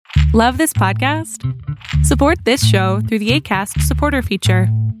Love this podcast? Support this show through the Acast supporter feature.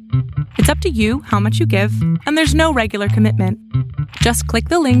 It's up to you how much you give, and there's no regular commitment. Just click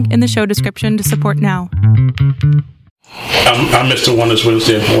the link in the show description to support now. I missed the one this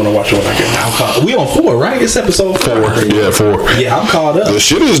Wednesday. I want to watch it when I get. We on 4, right? It's episode 4. Yeah, 4. Yeah, I'm caught up. The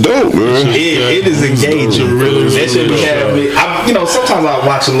shit is dope, man. It is engaging. Really, that shit be having me. Sometimes I'll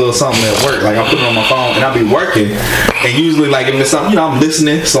watch a little something at work. Like, I put it on my phone and I'll be working. And usually, like, if it's something, I'm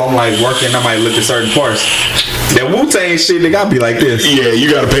listening. So I'm like working. I might look at certain parts. That Wu-Tang shit, they gotta be like this. Yeah,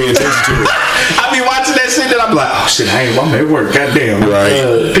 you gotta pay attention to it. I be watching that shit and I'm like, oh shit, I'm at work. Goddamn.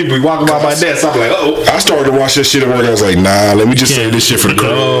 Right. People be walking by my desk. I'm like, oh. I started to watch that shit at work. I was like, nah, let me just say this shit for the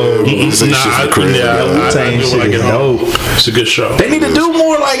crowd. Wu-Tang shit is dope. It's a good show. They need to do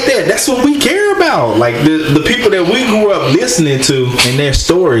more like that. That's what we care about. Like the people that we grew up listening to and their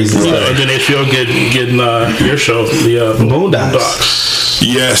stories. And then HBO getting your show, the Boondocks.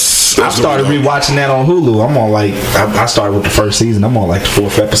 Yes. I started rewatching that on Hulu. I'm on I started with the first season. I'm on like the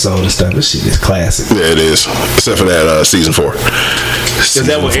 4th episode and stuff. This shit is classic. Yeah, it is. Except for that season 4. Is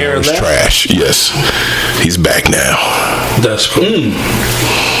that what Aaron left? Trash. Yes. He's back now. That's cool.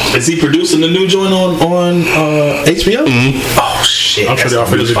 Is he producing the new joint on HBO? Mm-hmm. Oh shit! I'm sure they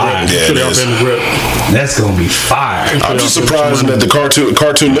offered his Yeah, grip. That's gonna be fire. I'm just surprised that the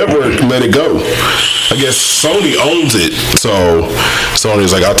Cartoon Network let it go. I guess Sony owns it, so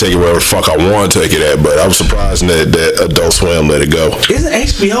Sony's like, I'll take it wherever the fuck I want to take it at. But I was surprised that Adult Swim let it go. Isn't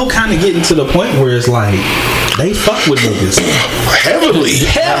HBO kind of getting to the point where it's like they fuck with niggas heavily?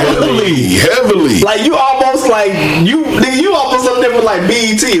 Like you almost up there with like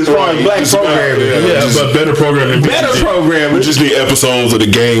BET as far as black programming. Yeah, but better programming. Would just be episodes of the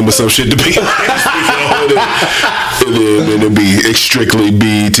game or some shit to be. And then it'd be strictly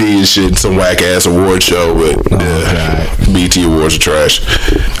BET and shit, some whack ass award show. But BET awards are trash.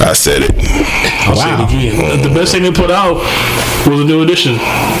 I said it. I'll say it again. The best thing they put out was a new edition.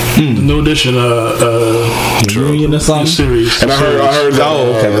 The new edition Reunion or something series. And I heard that.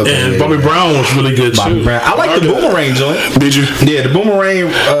 Okay. And Bobby Brown was really good too. I like the Boomerang joint. Did you? Yeah, the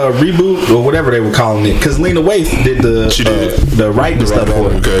Boomerang reboot or whatever they were calling it. Because Lena Waithe did the writing stuff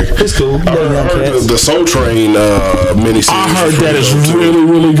for it. Okay. It's cool. I heard the Soul Train miniseries. I heard that is really,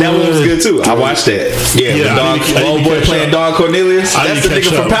 really good. That one was good too. I watched that. Yeah, the old boy playing Don Cornelius. That's the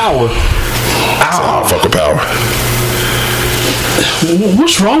nigga from Power. I fuck with Power.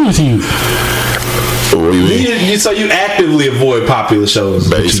 What's wrong with you? What do you mean? So you actively avoid popular shows.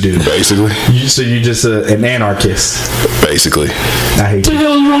 Basically. So you're just an anarchist. Basically. I hate What the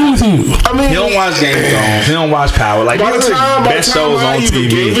hell is wrong with you? I mean, he don't watch Game of Thrones. He don't watch Power. Like by the time best shows on I even TV.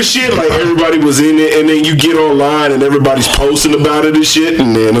 gave a shit, like everybody was in it, and then you get online and everybody's posting about it and shit,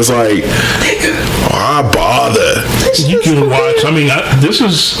 and then it's like, why bother? You can watch. I mean, this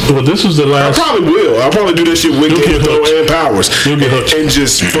is the last. I probably will. I'll probably do that shit with Game of Thrones and Powers. You'll get hooked. And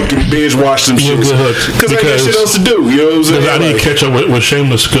just fucking binge watch some shit. You'll get hooked. Because I got shit else to do. You know what I'm saying? I need to catch up with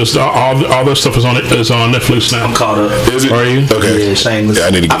Shameless because all that stuff is on Netflix now. I'm caught up. Is it? Are you? Okay. Yeah, Shameless. Yeah,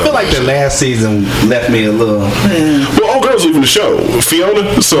 I feel like the last season left me a little. Well, old girl's leaving the show,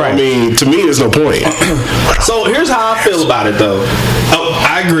 Fiona. So Right. I mean, to me, there's no point. So here's how I feel about it, though. Oh,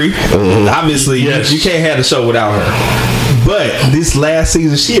 I agree. Obviously, Yes. you can't have the show without her. But this last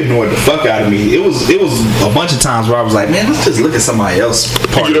season, she annoyed the fuck out of me. It was a bunch of times where I was like, man, let's just look at somebody else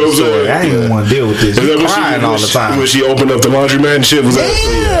part You of know the what I'm story. saying? I didn't even want to deal with this. Is that You're when crying all the time. When she opened up the laundromat and shit, was that?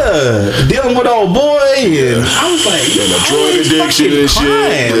 Yeah, dealing with old boy, and I was like, And the drug always addiction fucking and shit.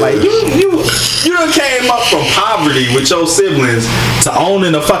 crying. Yeah. Like you done came up from poverty with your siblings to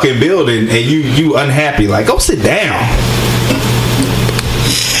owning a fucking building, and you unhappy. Like, go sit down.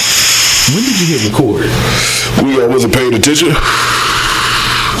 When did you hit record? We wasn't paying attention.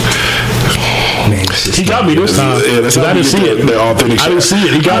 Man, He got me this time. Yeah, that's how I didn't see it. The authentic I didn't see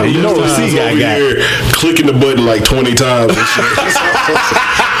it. He got me. You know what this time. C guy got? Here, clicking the button like 20 times.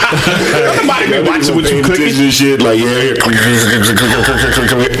 Somebody been watching what you clicking. And shit, like, yeah,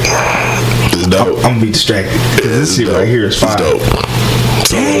 it's dope. I'm gonna be distracted because this shit right here is fire. It's dope.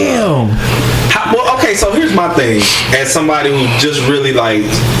 Damn. Well, okay, so here's my thing. As somebody who just really like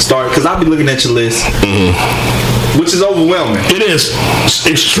started, because I'll be looking at your list, which is overwhelming. It is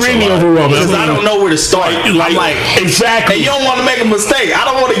extremely overwhelming. Because I don't know where to start. I'm like, exactly. and you don't want to make a mistake. I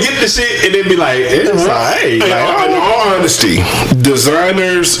don't want to get the shit and then be like, it's alright. In all honesty,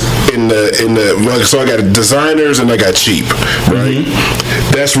 designers so I got designers and I got cheap, right?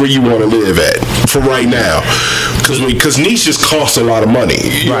 That's where you want to live at for right now, because niches cost a lot of money.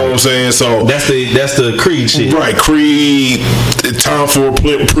 You know what I'm saying? So that's the Creed shit. Right, Creed, time for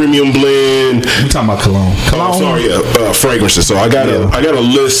premium blend. We talking about cologne. Oh, sorry, fragrances. So I got a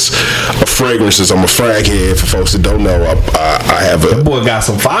list of fragrances. I'm a frag head for folks that don't know. I have a boy got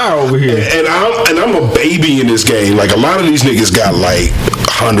some fire over here, and I'm a baby in this game. Like a lot of these niggas got like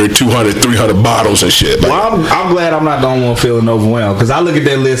 100, 200, 300 bottles and shit. Like, well, I'm glad I'm not the only one feeling overwhelmed because I look at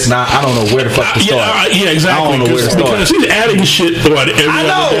that list and I don't know where the fuck to start. Yeah, exactly. I don't know where to start. Because he's adding shit every other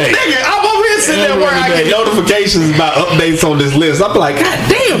day. Nigga, I'm over here sitting there where I get notifications about updates on this list. I'm like, God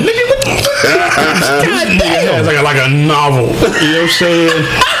damn, nigga, what the God damn. It's like a novel. You know what I'm saying?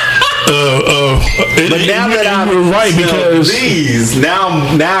 But now that I'm right, because these now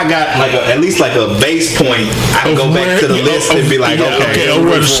I got like at least like a base point. I can go back to the list and be like, okay,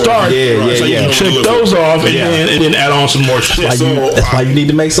 where to start. So you can check those off and then add on some more shit. That's why you need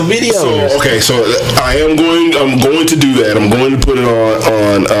to make some videos. So I'm going to do that. I'm going to put it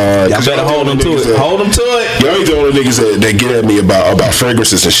on. Y'all better hold them to it. Hold them to it. Y'all ain't the only niggas that get at me about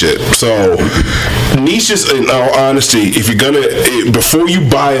fragrances and shit. So niches, in all honesty, if you're gonna before you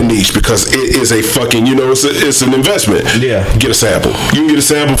buy a niche, because it is a fucking, it's an investment. Yeah. Get a sample. You can get a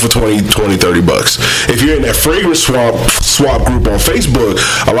sample for $20, $30. If you're in that fragrance swap group on Facebook,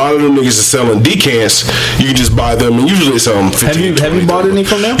 a lot of them niggas are selling decants. You can just buy them, and usually they sell them $15, Have you bought any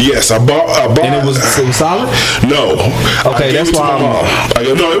from them? Yes, I bought. And it was solid? No. Okay, that's why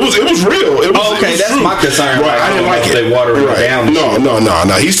no, it was real. It was, okay, that's my concern. Right, I didn't like it. They water it down. No.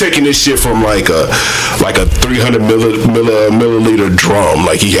 He's taking this shit from like a 300 milliliter drum.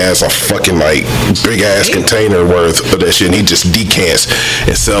 Like he has a fucking like big ass container worth of that shit, and he just decants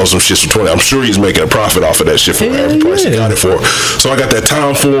and sells some shit for 20. I'm sure he's making a profit off of that shit for whatever price he got it for. So I got that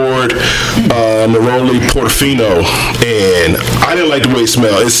Tom Ford Neroli Portofino, and I didn't like the way it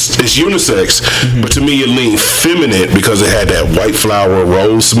smelled. It's unisex, but to me it leaned feminine because it had that white flower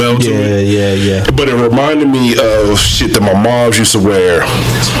rose smell to it. Yeah. But it reminded me of shit that my moms used to wear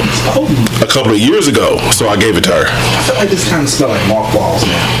a couple of years ago, so I gave it to her. I feel like this kind of smell like mothballs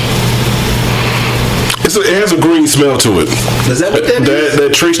now. It has a green smell to it. Is that what that is?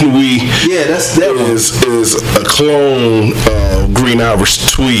 That Trace Nuit is a clone of Green Irish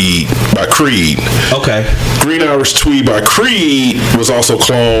Tweed by Creed. Okay. Green Irish Tweed by Creed was also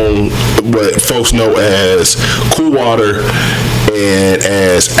cloned what folks know as Cool Water and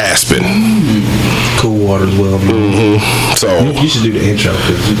as Aspen. Cool Water as well. So you should do the intro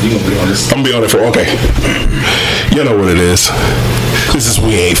because you're gonna be on this. I'm gonna be on it for you know what it is. This is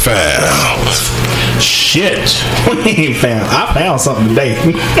We Ain't Found. Shit. We ain't found. I found something today.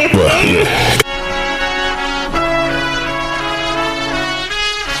 Well, yeah.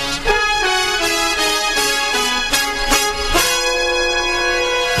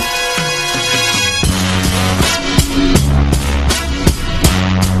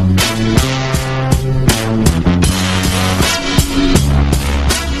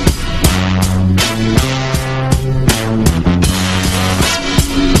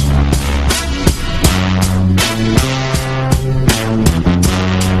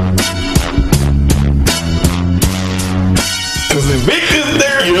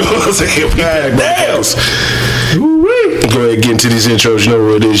 Go ahead and get into these intros. You know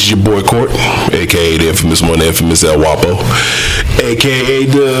what it is. Your boy Court, aka the infamous one, the infamous El Wapo, aka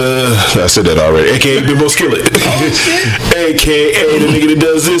I said that already, aka Bimbo Skillet, aka the nigga that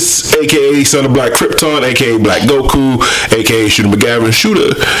does this, aka Son of Black Krypton, aka Black Goku, aka Shooter McGavin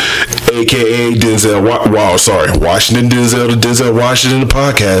Shooter, aka Denzel Washington Denzel to Denzel Washington the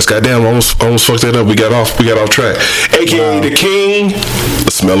podcast. Goddamn, almost fucked that up. We got off track. Aka the King,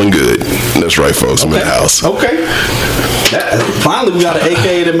 smelling good. That's right, folks. I'm in the house. Okay. Finally, we got an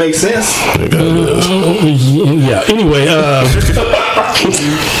AKA that makes sense. Yeah. Anyway,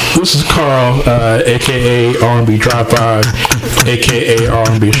 this is Carl, aka R&B Drive-By, aka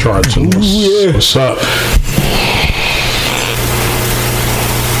R&B Sharks. What's up?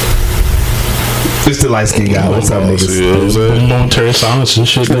 Just the light skin guy. What's up, niggas? Momentary silence and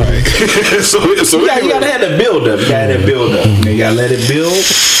shit. Right. so you gotta have that build up. You gotta let it build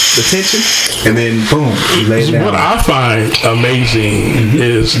the tension, and then boom, you lay it down. What I find amazing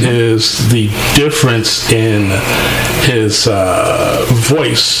is the difference in his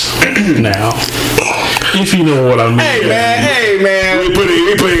voice now. If you know what I mean. Hey man. We put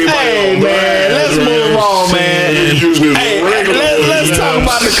it on, man. Let's move on, man. Let's talk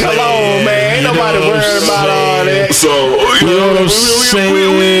about the cologne, man. Ain't nobody worried about all that. So you know what I'm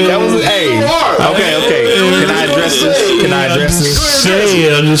saying? That was okay. Can I address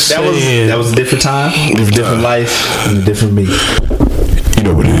this? That was a different time, a different life, and a different me. You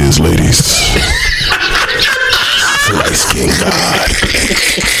know what it is, ladies. Light skin God.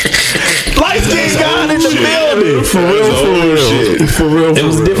 Light skin God in the building. For real. It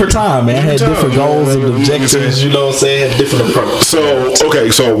was a different time, man. Had different goals and objectives. You know what I'm saying? Had different approach. So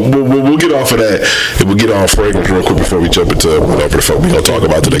we'll get off of that, and we'll get on fragrance real quick before we jump into whatever the fuck we gonna talk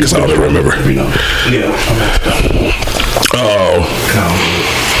about today, because I don't even remember. Yeah.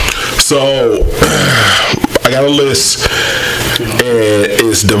 So I got a list, and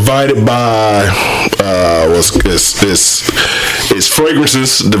it's divided by it's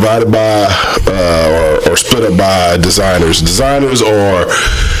fragrances divided by or split up by designers. Designers are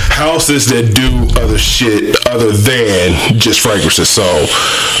houses that do other shit other than just fragrances. So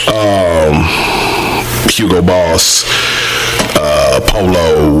Hugo Boss,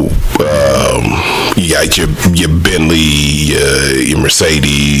 Polo, you got your Bentley, your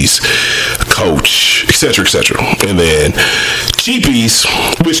Mercedes, Coach, etc., and then cheapies,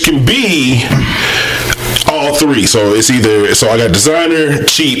 which can be all three. So it's either, so I got designer,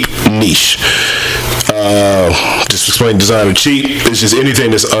 cheap, niche. Just explain designer, cheap. It's just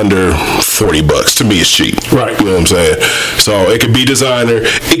anything that's under $40. To me, it's cheap. Right. You know what I'm saying? So it could be designer.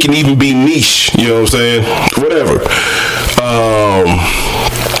 It can even be niche. You know what I'm saying? Whatever.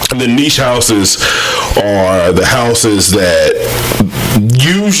 And the niche houses are the houses that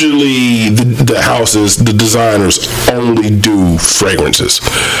usually the designers only do fragrances.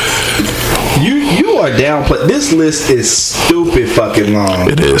 You are downplaying. This list is stupid fucking long.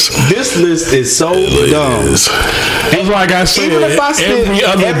 It is. This list is so dumb. It is. It's like I said, Even if I spend every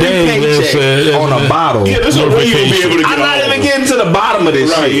other day paycheck on a bottle, There's no way you're gonna be able to get I'm not all even of them. getting to the bottom of this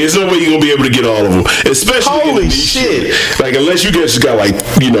Right, shit. there's no way you're gonna be able to get all of them, especially in Holy the niche shit. Like unless you just got like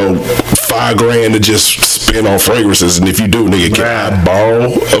 $5,000 to just spend on fragrances, and if you do, nigga, can I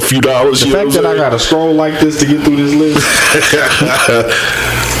borrow a few dollars? The fact that I gotta scroll like this to get through this list.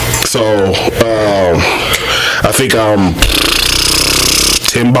 So I think I'm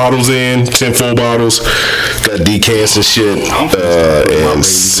 10 bottles in, 10 full bottles. Got decants and shit, and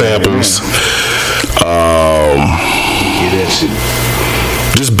samples. Get that shit.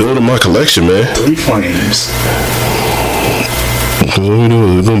 Just building my collection, man. 3 flames. We're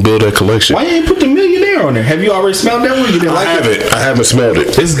gonna build that collection. Why you ain't put the millionaire on there? Have you already smelled that one? You didn't like it? I haven't smelled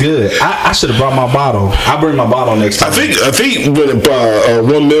it. It's good. I should have brought my bottle. I'll bring my bottle next time. I think when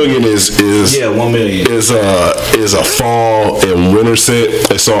 1 million is 1 million is a fall and winter scent,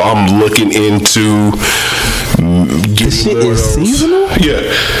 and so I'm looking into getting this shit more of is those. seasonal? Yeah.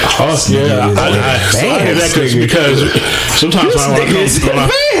 Yeah, I hear that because sometimes This nigga is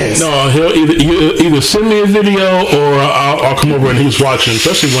advanced. no, he'll either send me a video or I'll come over and he's watching,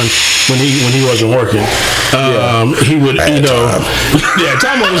 especially when he wasn't working. He would,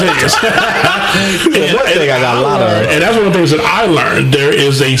 time on his hands. One thing I got a lot of, and that's one of the things that I learned. There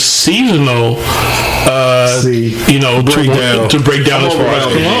is a seasonal, to break down as far as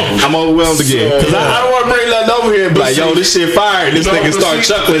cologne. I'm overwhelmed again. Because I don't want to bring nothing over here and be like, yo, this shit fire. And this nigga start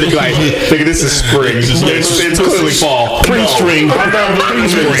chuckling and be like, nigga, this is spring. It's clearly fall. Pre-spring.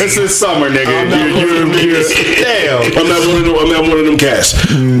 This is summer, nigga. Damn. I'm not one of them cats.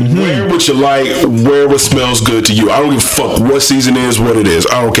 Where would you like? Where what smells good to you? I don't give a fuck what season is, what it is.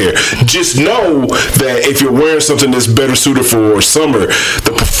 I don't care. Just know that if you're wearing something that's better suited for summer,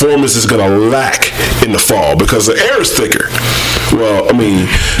 the performance is gonna lack in the fall because the air is thicker. Well, I mean,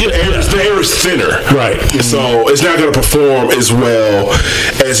 the air is thinner, right? So it's not gonna perform as well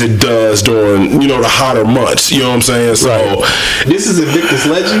as it does during the hotter months. You know what I'm saying? So this is Invictus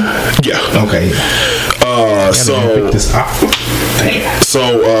Legend. Yeah. Okay.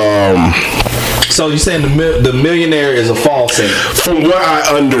 So you're saying the millionaire is a fall scent? From what I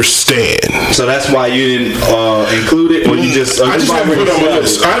understand. So that's why you didn't include it, or you just? I just haven't put it on my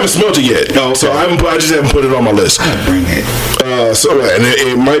list. I haven't smelled it yet. Oh, okay. So I just haven't put it on my list. Bring it. And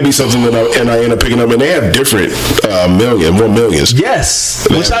it might be something that I end up picking up, and they have different 1 millions. Yes,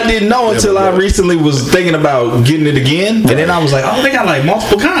 which I didn't know until I recently was thinking about getting it again, and then I was like, oh, they got like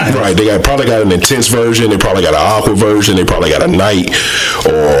multiple kinds. Right, they probably got an intense version, they probably got an aqua version, they probably got a night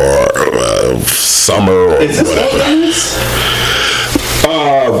or summer or whatever.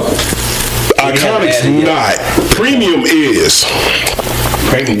 Iconic's not. Premium is.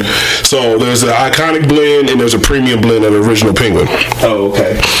 Premium. So there's an iconic blend and there's a premium blend of the original Penguin. Oh,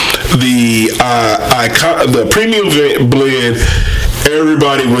 okay. The premium blend,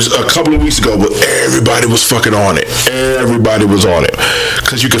 everybody was a couple of weeks ago, but everybody was fucking on it. Everybody was on it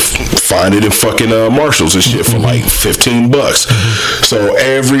because you could find it in fucking Marshalls and shit for like $15. So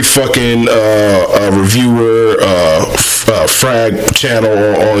every fucking reviewer, frag channel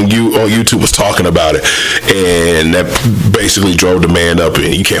on YouTube was talking about it, and that basically drove demand up,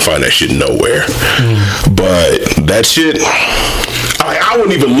 and you can't find that shit nowhere. But that shit, I I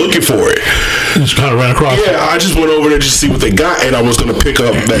wasn't even looking for it. You just kind of ran across. Yeah, I just went over there just to see what they got, and I was gonna pick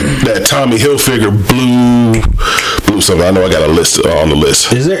up that Tommy Hilfiger blue something. I know I got a list on the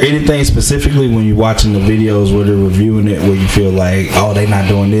list. Is there anything specifically when you're watching the videos where they're reviewing it where you feel like, oh, they not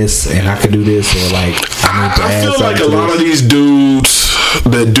doing this and I could do this, or like I feel like a lot of these dudes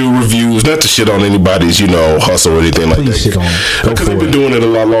that do reviews, not to shit on anybody's, hustle or anything like that. Shit on them. Because they've been doing it a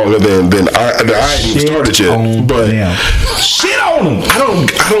lot longer than I ain't even started yet. But shit on them. I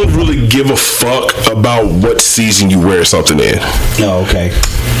don't really give a fuck about what season you wear something in. Oh, okay.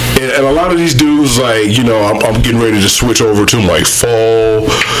 And a lot of these dudes, like, I'm getting ready to switch over to like fall.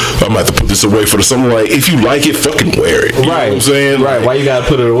 I'm gonna have to put this away for the summer. Like, if you like it, fucking wear it. You know what I'm saying? Right. Why you gotta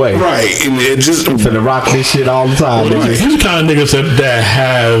put it away? Right. And it just finna rock this shit all the time. Right. These are the kind of niggas that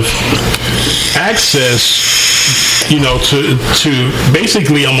have access, to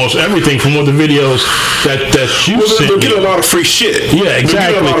basically almost everything from what the videos that you sent. They're getting a lot of free shit. Yeah,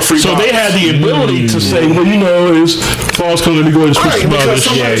 exactly. So they had the ability to say, is fall's coming to go and switch about this.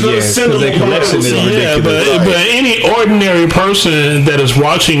 Because their collection is ridiculous. But any ordinary person that is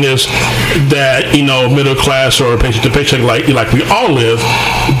watching this, that middle class or paycheck to paycheck like we all live,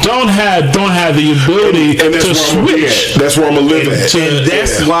 don't have the ability to switch. That's where I'm gonna live at. And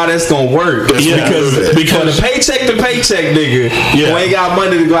that's why that's gonna work. Because the paycheck to paycheck nigga who ain't got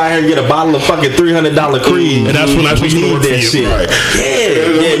money to go out here and get a bottle of fucking $300 Creed, and that's when I need that shit. Right.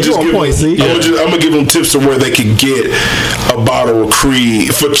 Yeah, you on point. See, I'm gonna give them tips to where they can get a bottle of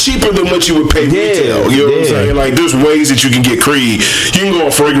Creed for cheaper than what you would pay retail. You know what I'm saying? Like, there's ways that you can get Creed. You can go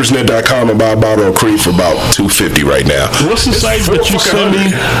on fragrancenet.com and buy a bottle of Creed for about $250 right now. What's the site that you sent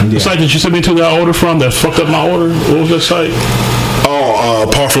me? The site that you sent me to that order from that fucked up my order? What was that site?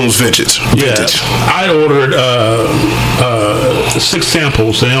 Parfums Vintage. I ordered 6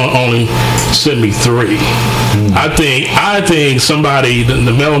 samples. They only sent me 3. I think somebody,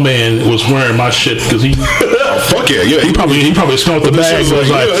 the mailman, was wearing my shit because he. Fuck yeah. He probably smelled the bag. And was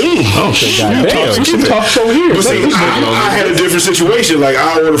like, oh shit, some talks over here. But see, I had a different situation. Like,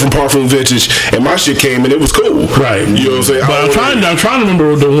 I ordered from Parfum Vintage, and my shit came and it was cool. Right. You know what I'm saying? But I'm trying to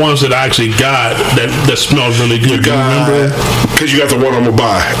remember the ones that I actually got that smelled really good. Do you remember? Because you got the one I'm gonna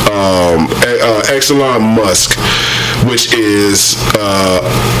buy. Exelon Musk, which is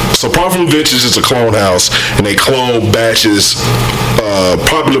so Parfum Vintage is a clone house, and they clone batches,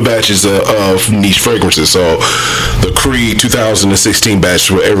 popular batches of niche fragrances. So the Creed 2016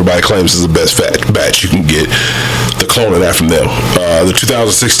 batch, where everybody claims is the best batch you can get, the clone of that from them. The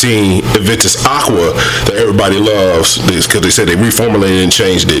 2016 Invictus Aqua that everybody loves, because they said they reformulated and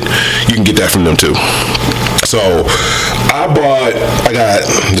changed it. You can get that from them too. So I got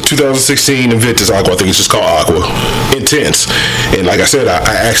the 2016 Invictus Aqua. I think it's just called Aqua Intense. And like I said, I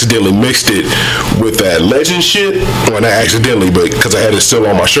accidentally mixed it with that Legend shit. Well, not accidentally, but because I had it still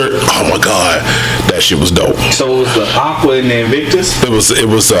on my shirt. Oh my god, that shit was dope. So it was the Aqua and the Invictus? It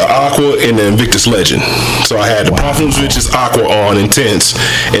was Aqua and the Invictus Legend. So I had the Parfums Invictus Aqua on Intense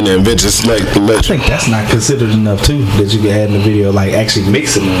and the Invictus Legend. I think that's not considered enough too, that you can add in the video, like actually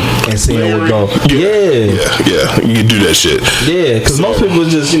mixing them and seeing how it go. Yeah, you can do that shit. Yeah, because most people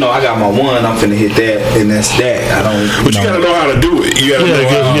just, I got my one, I'm finna hit that, and that's that. I don't. But you gotta know how to do it. You gotta know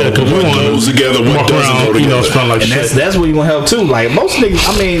how what goes together, what doesn't go together. Like, and that's where you want help too. Like most niggas,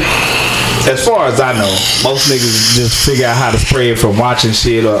 as far as I know, most niggas just figure out how to spray it from watching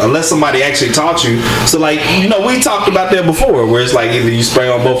shit, or unless somebody actually taught you. So like, we talked about that before, where it's like either you spray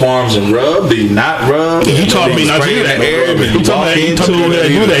on both arms and rub, do you not rub? You taught me not to do that. He told me to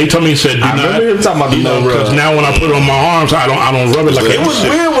do that. He told me, he said, do not. I remember him talking about the no rub. Because now when I put it on my arms, I don't rub it like that. It was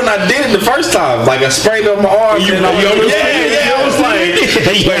weird when I did it the first time. Like I sprayed on my arms. I was like,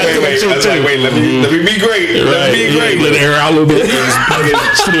 wait, let me be great. Let me be great. Let it air out a little bit.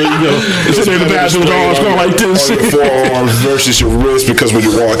 It's in the bathroom with arms going like this. On your forearms versus your wrist, because when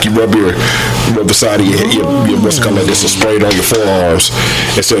you walk, you rub the side of your wrist come like this and spray it on your forearms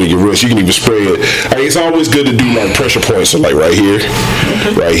instead of your wrist. You can even spray it. It's always good to do like pressure points, so like right here.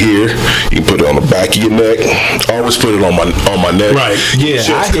 You can put it on the back of your neck. Always put it on my neck. Right. Yeah.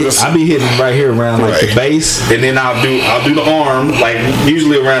 I be hitting right here around like the base, and then I'll do the arm, like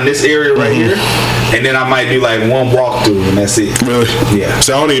usually around this area right here, and then I might do like one walkthrough, and that's it. Really? Yeah.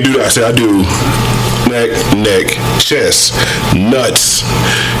 So I don't even do that. I do neck, chest, nuts,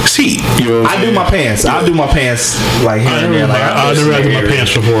 seat. I do my pants. I'll do my pants like here and there. Like I never had my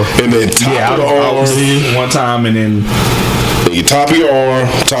pants before. And then top of the arm one time, and then you top of your arm,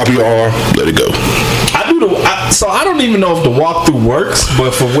 let it go. So I don't even know if the walkthrough works,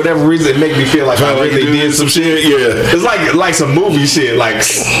 but for whatever reason, it makes me feel like I really did some shit. Yeah, it's like some movie shit. Like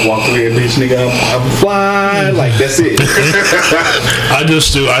walk through here, bitch, nigga. I'm flying. Like that's it. I do.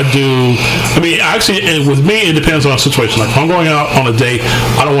 I mean, actually, and with me, it depends on the situation. Like if I'm going out on a date,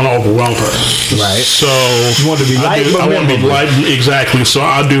 I don't want to overwhelm her. Right. So you want to be light. I want to be light. Exactly. So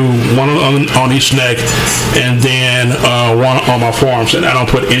I do one on each neck, and then one on my forearms, and I don't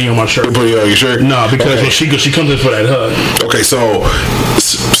put any on my shirt. You put it on your shirt? No, because when she comes in for that hug. Okay, so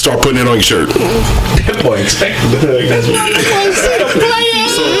start putting it on your shirt. That boy expected the hug. That's what he said. A player.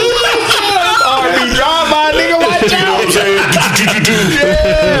 R&B drama, nigga. Watch out.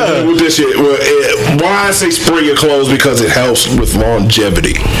 Yeah. With this shit. Well, why I say spray your clothes? Because it helps with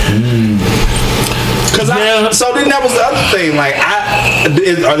longevity. So then that was the other thing. Like,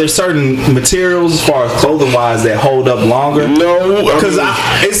 are there certain materials as far as clothing wise that hold up longer? No, because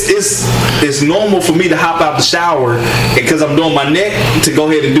it's normal for me to hop out the shower because I'm doing my neck to go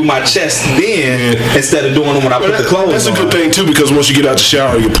ahead and do my chest then instead of doing them when I put the clothes on. That's a good thing too because once you get out the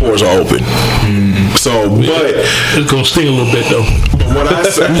shower, your pores are open. So, but it's gonna sting a little bit though. What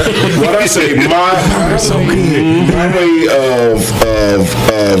I say, my way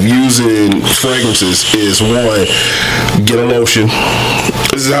of using fragrances is one, get a lotion.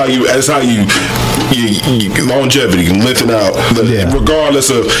 This is how you longevity, lengthen out. Regardless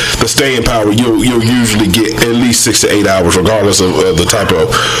of the staying power, you'll usually get at least 6 to 8 hours, regardless of the type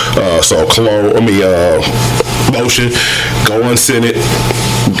of lotion. Go unscented.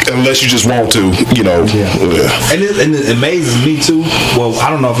 Unless you just want to, you know. And it amazes me too. Well, I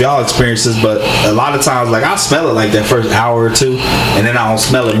don't know if y'all experience this, but a lot of times, like I smell it like that first hour or two, and then I don't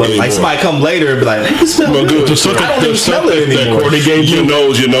smell it. But like somebody come later and be like, "Hey, you smell good." I don't even smell it anymore. They gave your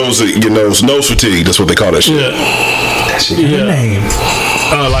nose fatigue. That's what they call that shit. Yeah. That shit got a name.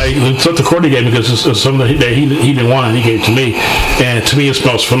 Like something Courtney gave me because it's something that he didn't want and he gave it to me, and to me it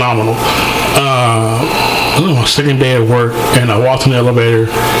smells phenomenal. I was on my second day at work, and I walked in the elevator,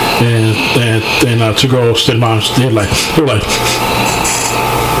 and two girls stood by and they were like,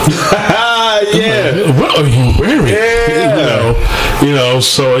 yeah. What are you wearing? Yeah. You know.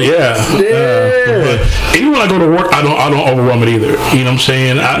 So yeah. But even when I go to work, I don't overwhelm it either. You know what I'm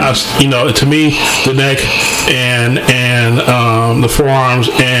saying? I to me, the neck and the forearms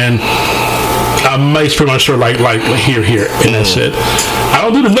and I might spray my shirt like here, and that's it. I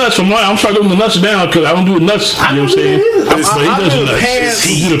don't do the nuts. I'm trying to do the nuts down because I don't do the nuts. You know what I'm saying? But he does the nuts.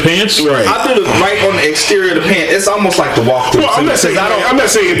 He do the pants. Right. I do the right on the exterior of the pants. It's almost like the walkthrough. Well, I'm not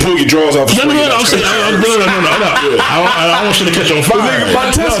saying pull your drawers off. No. I'm saying no. I don't want you to catch on fire. My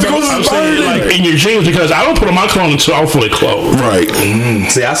testicles I'm saying like in your jeans because I don't put on my clothes until I'm fully clothed. Right.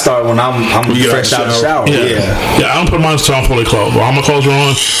 See, I start when I'm fresh out of the shower. Yeah. I don't put mine until I'm fully clothed. While my clothes are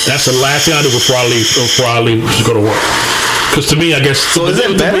on, that's the last thing I do before I leave to go to work. Because to me, I guess so. Is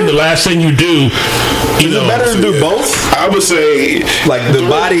it better? The last thing you do, is it better to do both? I would say like the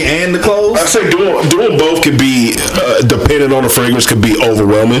body and the clothes. I say doing both could be depending on the fragrance could be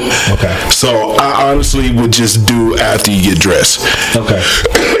overwhelming. Okay. So I honestly would just do after you get dressed. Okay.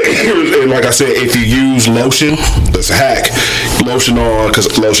 And like I said, if you use lotion, that's a hack. Lotion on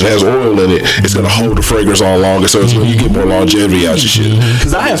because lotion has oil in it. It's gonna hold the fragrance on longer, so it's you get more longevity out your shit.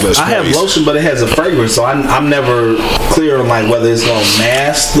 Because I have lotion, but it has a fragrance, so I'm never clear on like whether it's gonna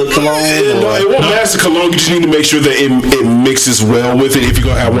mask the cologne. It won't mask the cologne. You just need to make sure that it mixes well with it. If you're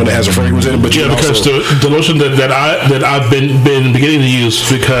gonna have one that has a fragrance in it, but because the lotion that I've been beginning to use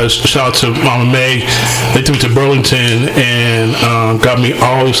because shout out to Mama May, they took me to Burlington and got me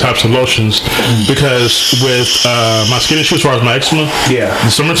all these types of lotions because with my skin issues as far as my eczema, the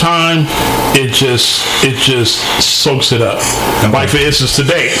summertime it just soaks it up. Okay. Like for instance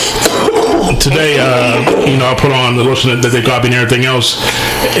today I put on the lotion that they got me and everything else,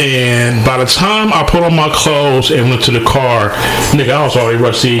 and by the time I put on my clothes and went to the car, nigga, I was already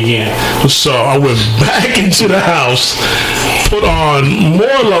rusty again. So I went back into the house, put on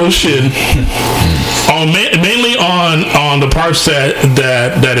more lotion mainly on the parts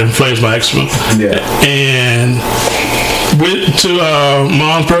that inflames my eczema. And went to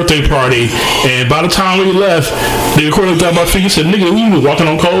Mom's birthday party, and by the time we left, the recording got my feet and said, "Nigga, you was walking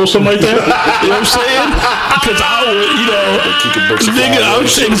on coals, something like that." You know what I'm saying? Because I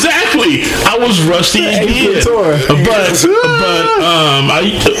was, exactly. I was rusty again. But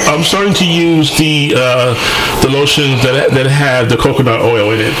I'm starting to use the lotions that have the coconut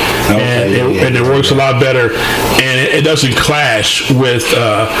oil in it, and it works a lot better, and it doesn't clash with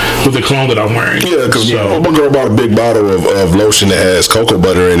the cologne that I'm wearing. Yeah, because my girl bought a big bottle of lotion that has cocoa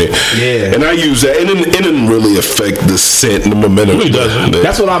butter in it. Yeah, and I use that, and it didn't really affect the scent and the momentum. It really doesn't.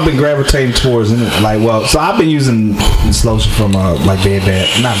 That's what I've been gravitating towards. Like, well, so I've been using this lotion from like Bed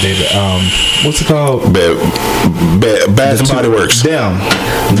Bath, not Bed Bath. What's it called? Bath and Body Works. Damn.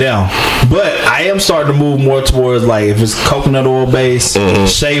 But I am starting to move more towards like if it's coconut oil based,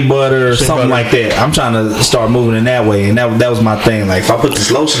 shea butter, something like that. I'm trying to start moving in that way, and that was my thing. Like if I put this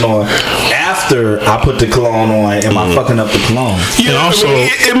lotion on after I put the cologne on, am I fucking up the cologne? Yeah, and also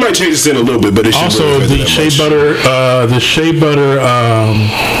it might change the scent a little bit, but it should also really the shea butter,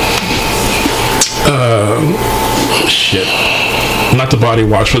 shit. Not the body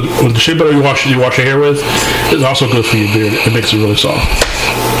wash, but the shea butter you wash your hair with is also good for your beard. It makes it really soft.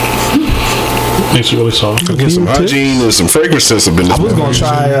 Makes it really soft. Get some hygiene and some frankincense up in this. I was gonna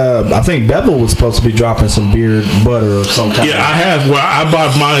try. I think Bevel was supposed to be dropping some beard butter or some kind. Yeah, I have. Well, I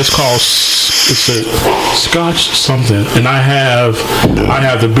bought mine. It's called a Scotch something, and I have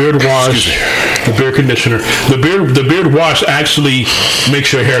the beard wash, the beard conditioner. The beard wash actually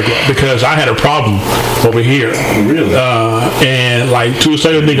makes your hair grow because I had a problem over here. Really? And like to a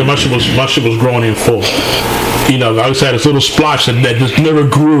certain degree, my shit was growing in full. You know, I always had this little splotch that just never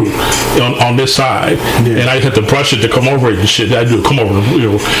grew on this side, and I just had to brush it to come over it and shit. I do come over,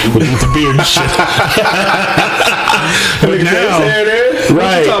 with the beard and shit. But now,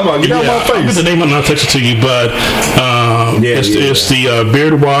 right? Get out my face. I'll get the name and I'll text it to you. But it's the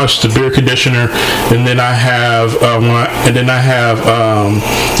beard wash, the beard conditioner, and then I have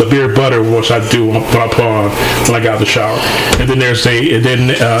the beard butter, which I do when I put on when I got out of the shower, and then it's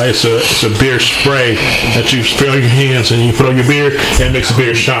a beard spray that you spray on your hands and you put on your beard and it makes the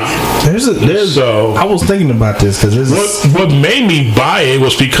beard shine. I was thinking about this because what made me buy it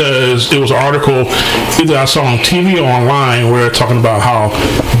was because it was an article either I saw on TV or online where talking about how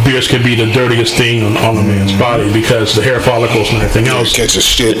beards could be the dirtiest thing on a man's body because the hair follicles and everything else catches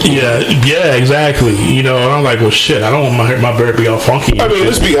shit. Yeah, exactly. And I'm like, well, shit, I don't want my beard to be all funky. I mean,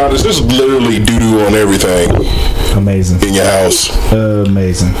 let's be honest. There's literally doo-doo on everything. Amazing. In your house.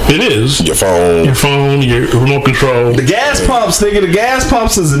 Amazing. It is. Your phone, your remote control. The gas pumps, nigga. The gas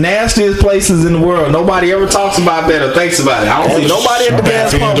pumps is the nastiest places in the world. Nobody ever talks about that or thinks about it. I don't see nobody at the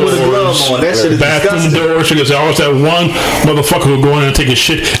gas pump with a glove on. That shit is disgusting. Doors, because there's always that one motherfucker who go in and take a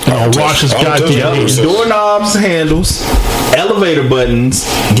shit and wash his goddamn hands. Doorknobs, handles, elevator buttons,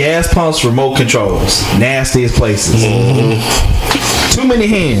 gas pumps, remote controls. Nastiest places. Too many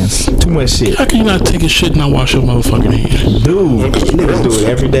hands. Too much shit. How can you not take a shit and not wash your motherfucking hands? Dude, niggas do it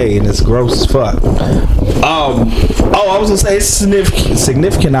every day and it's gross as fuck. I was gonna say it's a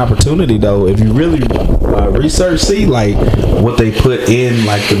significant opportunity though. If you really research, like what they put in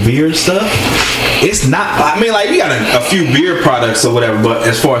like the beard stuff, it's not. I mean, like we got a few beard products or whatever, but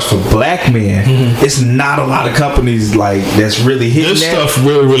as far as for black men, it's not a lot of companies like that's really hitting this stuff.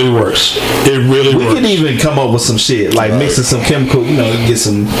 Really works. It really works. We can even come up with some shit like mixing some chemical. Get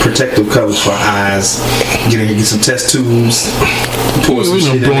some protective covers for eyes. Get some test tubes. Pour some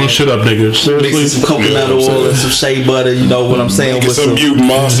shit blowing shit up, niggas. Mixing some coconut oil and some shea butter. You know what I'm saying? Get some mutant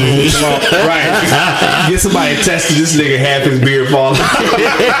monster. Right. Get somebody tested this nigga half his beard falling.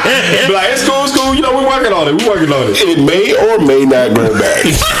 Be like, it's cool. We're working on it. It may or may not grow back.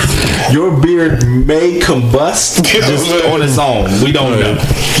 Your beard may combust just on its own. We don't know.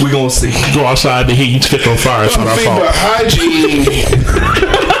 We gonna see. Go outside, the heat catch on fire. It's not our fault. But hygiene.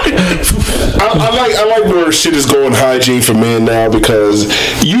 I like where shit is going hygiene for men now because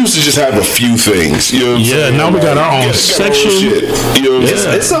you used to just have a few things. You know what I'm saying? Now we got our own section.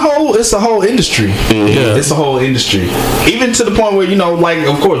 It's a whole industry. Yeah. It's a whole industry. Even to the point where like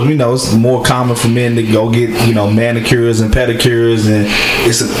of course it's more common for men to go get manicures and pedicures and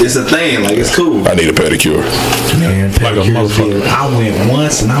it's a thing. Like it's cool. I need a pedicure. Man, like a motherfucker. I went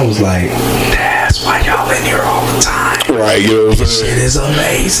once and I was like, that's why y'all in here all the time. Right, this shit is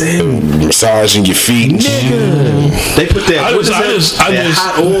amazing. Massaging your feet. Nigga. They put that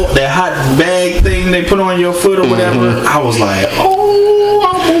hot bag thing they put on your foot or whatever. I was like,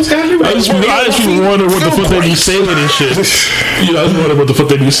 I just wonder what the fuck they be saying and shit. I just wonder what the fuck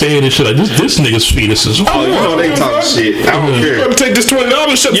they be saying and shit. Like this nigga's fetuses. They talk shit. I don't care. I'm gonna take this $20.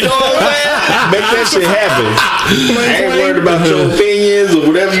 Shut you know what I'm saying? Make that shit happen. I ain't worried about your opinions or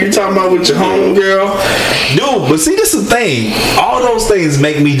whatever you talking about with your homegirl. Dude, but see, this is the thing. All those things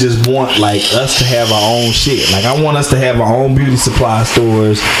make me just want like us to have our own shit. Like I want us to have our own beauty supply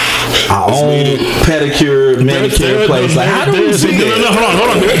stores, our own pedicure, manicure place. Like how do we do that?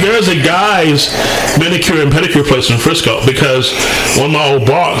 Hold on. There's a guy's manicure and pedicure place in Frisco because one of my old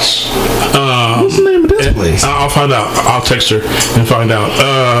boss. What's the name of this place? I'll find out. I'll text her and find out.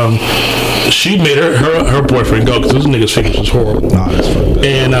 She made her boyfriend go because this nigga's fingers was horrible. Nah, that's fucked up.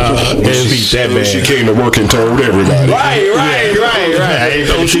 And She came to work and told everybody. Right.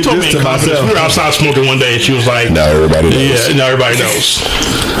 She told me we were outside smoking one day, and she was like, "Now everybody knows." Yeah, now everybody knows.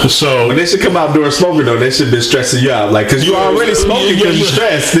 So when they should come outdoors smoking though, they should be stressing you out, like, cause you already smoking because you're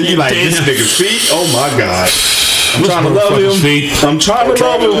stressed. Then you like this nigga's feet. Oh my god. I'm trying to love him. I'm trying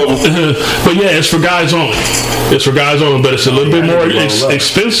to love him. But yeah, it's for guys only. It's for guys only, but it's a little bit more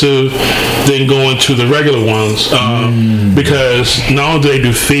expensive than going to the regular ones because not only do they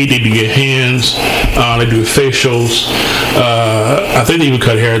do feet, they do your hands, they do facials. I think they even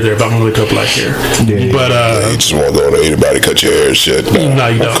cut hair there, but I'm gonna cut black hair. Yeah. But you just want to go to anybody cut your hair and shit. No,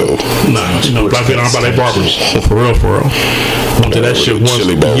 you don't. Cool. No, black people aren't about their barbers. For real. Went to that shit once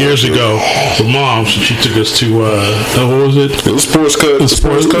years ago with mom. She took us to what was it? It was sports cuts.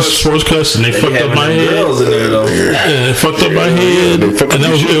 Sports cuts, and they fucked up my head. Girls in there, though. Yeah, they fucked up my head, and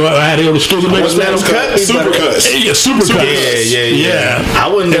that was I had to go to school the next day. Super cuts. Yeah, super cuts. Yeah. I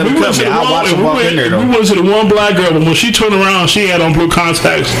wouldn't let them cut me. I watch them walk in there though. We went to the one black girl, but when she turned around, she had on blue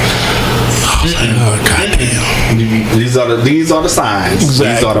contacts. I was like, oh goddamn. These are the signs.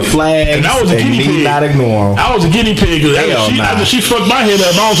 Exactly. These are the flags. And I was a guinea pig. Not ignore them. I was a guinea pig. After she fucked my head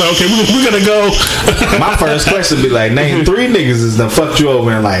up, I was like, okay, we're gonna go. My first question would be like, name 3 niggas that's done fucked you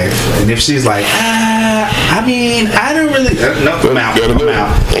over in life. And if she's like, I mean, I don't really. No, I'm out.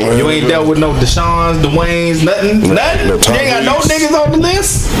 You ain't dealt with no Deshaun's, Dwayne's, nothing. You ain't got no niggas on the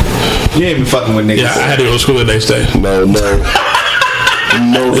list. You ain't been fucking with niggas. Yeah, I had to go to school the next day. No.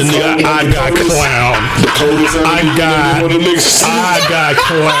 I got clown. I got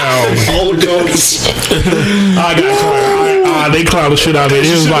clown. They clowned the shit out of me.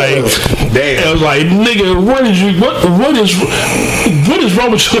 It was like, damn. It was like, nigga, what is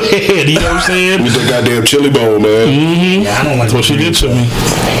wrong with your head? You know what I'm saying? With the goddamn chili bowl, man. Mm-hmm. Yeah, I don't like what she did to me.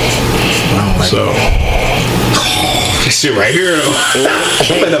 So. This shit right here.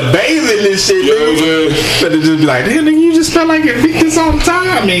 I'm gonna bathe in this shit, nigga. Better just be like, damn, nigga, you just smell like it beat this all the time.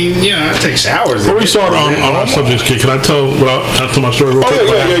 I mean, I take showers. Before we start on our subjects, kid, can I tell my story real quick?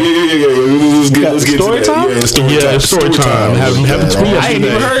 Yeah. Let's get story time. Yeah, story time. I ain't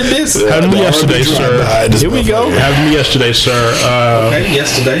even heard this. Happened to me yesterday, sir. Here we go. Happened to me yesterday, sir. Okay,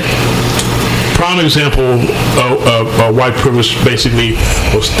 yesterday. Prime example of white privilege basically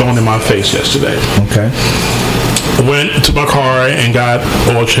was thrown in my face yesterday. Okay. Went to my car and got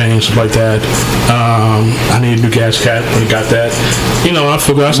oil change, stuff like that. I needed a new gas cap. We got that. I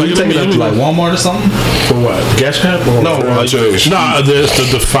forgot. You take it up to like Walmart or something? For what? Gas cap? Or no, there's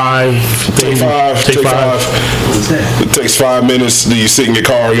the 5. Take 5. What's that? It takes 5 minutes. You sit in your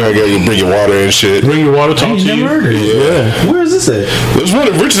car. You gotta bring your water and shit. Bring your water. Talk to you. Yeah. Where is this at?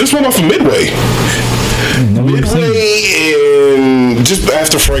 This one off of Midway. Midway and just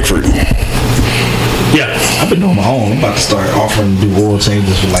after Frankfurt. Yeah, I've been doing my own. I'm about to start offering to do oil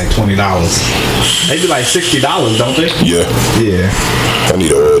changes for like $20. They be like $60, don't they? Yeah. I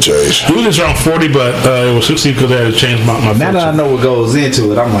need an oil change. Usually it's around 40, but it was 60 because I had to change my Now that I know what goes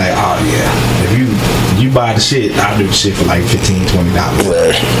into it, I'm like, oh yeah. If you buy the shit, I'll do the shit for like $15, $20.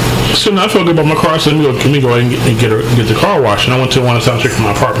 Right. So now I feel good about my car, so let me go ahead and get the car washed. And I went to one of the soundtrack for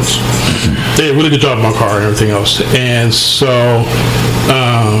my apartments. They did a really good job with my car and everything else. And so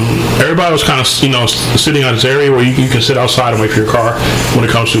everybody was kind of sitting on this area where you can sit outside and wait for your car when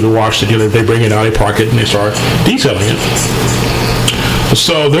it comes to the wash. They bring it out, they park it, and they start detailing it.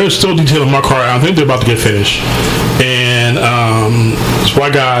 So they're still detailing my car. I think they're about to get finished. And this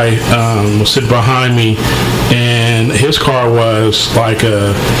white guy was sitting behind me, and his car was like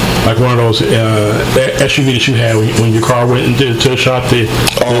one of those SUV that you had when your car went into the shop. The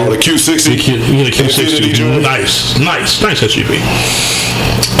Q60. The Q60. Nice SUV.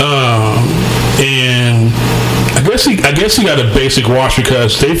 And I guess he got a basic wash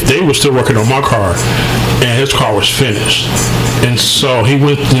because they were still working on my car, and his car was finished. And so he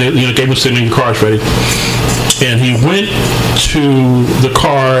went, gave me sitting in your car's ready. And he went to the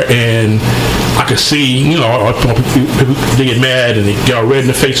car, and I could see, people they get mad and they get all red in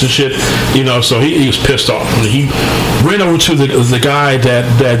the face and shit, so he was pissed off. And he ran over to the guy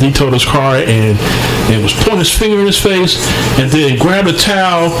that detailed his car and was pointing his finger in his face, and then grabbed a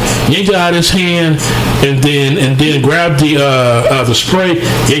towel, yanked it out of his hand, and then grabbed the spray,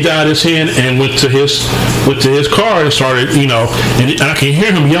 yanked it out of his hand, and went to his car and started, and I can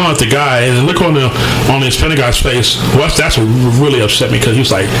hear him yelling at the guy, and look on the Hispanic guy's face. Well, that's what really upset me because he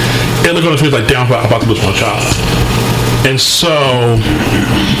was like, look on his face like, damn, I'm about to lose my child. And so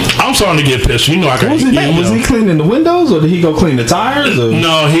I'm starting to get pissed. You know, I got. Was he cleaning the windows, or did he go clean the tires? Or?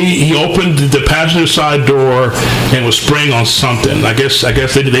 No, he opened the passenger side door and was spraying on something. I guess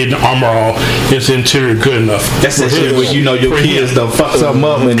they didn't armor all his interior good enough. That's the shit where you know your kids done fuck something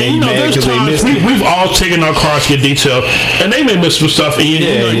up and they mad because they missed it. We've all taken our cars to get detailed, and they may miss some stuff. And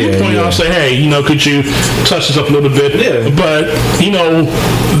you point out, say, hey, you know, could you touch this up a little bit? Yeah. But you know,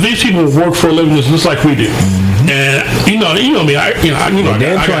 these people work for a living just like we do. And you know me. I got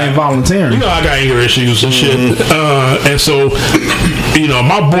volunteering. You know, I got anger issues and shit. And so, you know,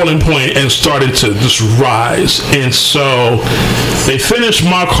 my boiling point and started to just rise. And so, they finished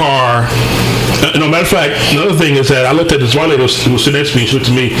my car. No, matter of fact, another thing is that I looked at this one lady who was sitting next to me. She looked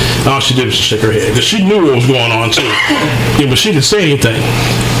at me, and all she did was shake her head because she knew what was going on too. Yeah, but she didn't say anything.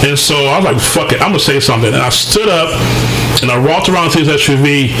 And so I was like, "Fuck it, I'm gonna say something." And I stood up and I walked around to his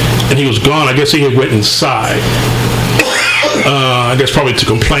SUV, and he was gone. I guess he had went inside. I guess probably to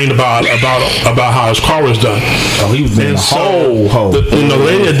complain about how his car was done. Oh, he was in the hole. The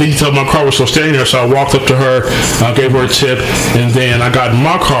lady that detailed my car was still standing there, so I walked up to her, gave her a tip, and then I got in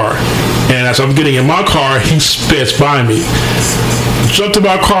my car. And as I'm getting in my car, he spits by me. Jumped in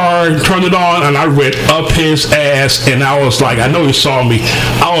my car, turned it on, and I went up his ass. And I was like, I know he saw me.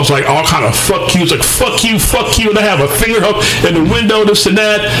 I was like, all kind of fuck you. It's like fuck you. And I have a finger up in the window, this and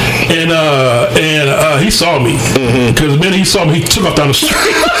that. And he saw me because the minute he saw me, he took off down the street.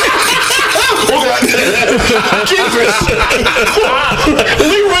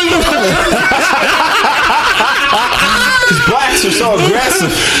 These blacks are so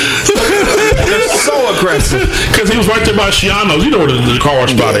aggressive. They're so aggressive. Because he was right there by Shiano's. You know where the car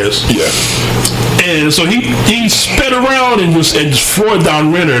wash spot is. Yeah. And so he sped around and just floored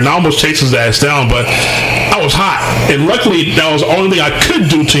down Renner and almost chased his ass down, but I was hot. And luckily, that was the only thing I could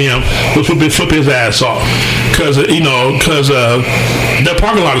do to him was flip his ass off. Because that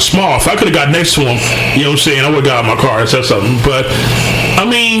parking lot is small. If I could have got next to him, you know what I'm saying, I would have got out of my car and said something. But, I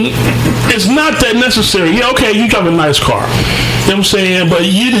mean, it's not that necessary. Yeah, okay, you drive a nice car. You know what I'm saying? But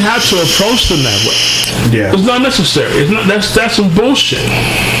you didn't have to approach them that way. Yeah. It's not necessary. It's not. That's some bullshit.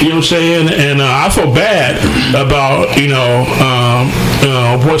 You know what I'm saying? And I felt bad about,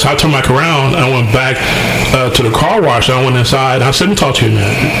 once I turned back around, I went back to the car wash. I went inside. I said, let me talk to you,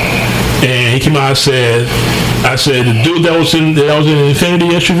 man. And he came out and I said, the dude that was in the Infiniti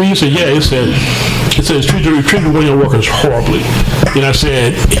SUV, he said, yeah. He said, treated one of your workers horribly. And I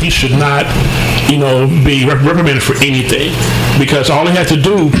said, he should not, be reprimanded for anything. Because all he had to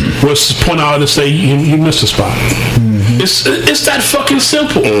do was point out and say, you missed a spot. Mm-hmm. It's that fucking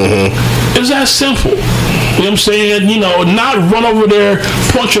simple. Mm-hmm. It's that simple. You know what I'm saying? Not run over there,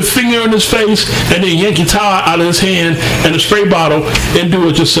 point your finger in his face, and then yank your towel out of his hand and a spray bottle and do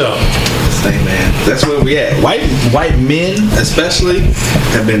it yourself. Hey man, that's where we at. White men especially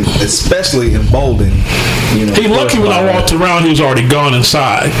have been especially emboldened. He lucky when I walked around, he was already gone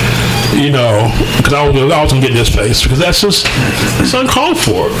inside. Because I was gonna get this place because it's uncalled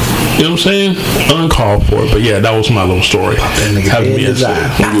for. You know what I'm saying? Uncalled for. But yeah, that was my little story.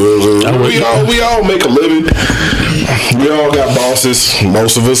 We all make a living. We all got bosses,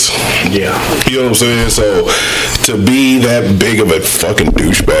 most of us. Yeah. You know what I'm saying? So to be that big of a fucking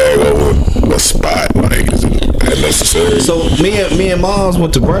douchebag over a spot, like, is that necessary? So me and Moms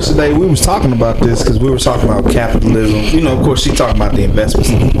went to brunch today. We was talking about this because we were talking about capitalism. Of course, she talking about the investments.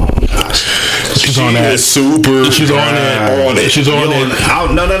 Oh gosh. She's on that. Super. She's on it. She's on it.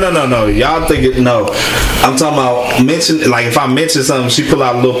 No. Y'all think it? No. I'm talking about if I mention something, she pull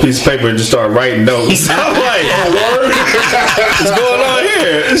out a little piece of paper and just start writing notes. I'm like, what's going on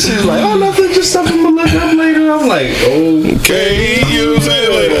here? And she's like, oh, nothing, just something to look up later. I'm like, okay, you say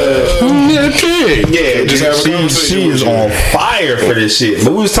okay. Yeah, just have a conversation. She is on fire for this shit.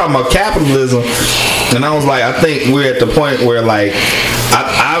 But we was talking about capitalism, and I was like, I think we're at the point where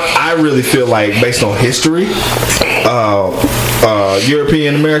I really feel like based on history,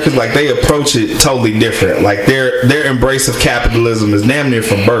 European Americans, they approach it totally different. Their embrace of capitalism is damn near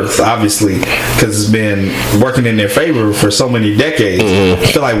from birth, obviously, because it's been working in their favor for so many decades. Mm-hmm. I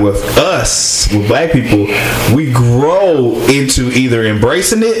feel like with us, with black people, we grow into either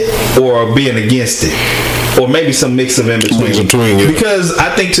embracing it or being against it, or maybe some mix of in between. Yeah. Because I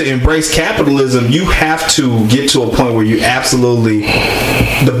think to embrace capitalism, you have to get to a point where you absolutely,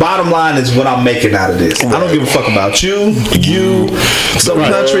 the bottom line is what I'm making out of this. Right. I don't give a fuck about you, some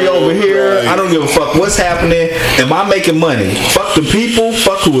country over here. Right. I don't give a fuck what's happening. Am I making money? Fuck the people.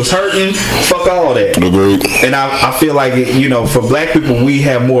 Fuck who is hurting. Fuck all that. Agreed. And I feel like for black people, we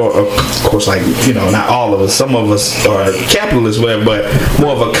have more. Of course, not all of us. Some of us are capitalists, whatever, but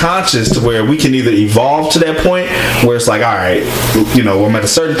more of a conscience to where we can either evolve to that point where it's like, all right, you know, I'm at a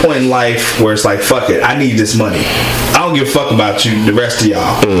certain point in life where it's like, fuck it, I need this money. I don't give a fuck about you, the rest of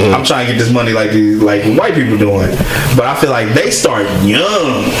y'all. I'm trying to get this money like white people doing. But I feel like they start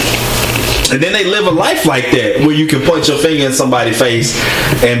young. And then they live a life like that where you can point your finger in somebody's face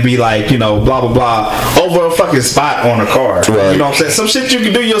and be like, you know, blah, blah, blah, over a fucking spot on a car. Right. You know what I'm saying? Some shit you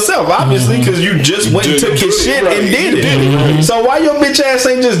can do yourself, obviously, because you just went and took his shit and did it. So why your bitch ass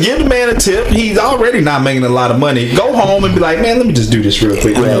ain't just give the man a tip? He's already not making a lot of money. Go home and be like, man, let me just do this real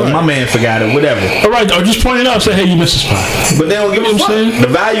quick. My man forgot it, whatever. All right, or just point it out, say, hey, you missed a spot. But they don't give a fuck. The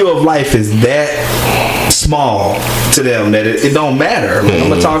value of life is that small to them that it don't matter. I'm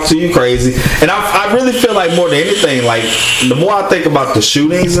gonna talk to you crazy. And I really feel like more than anything, like the more I think about the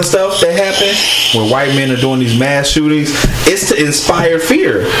shootings and stuff that happen where white men are doing these mass shootings, it's to inspire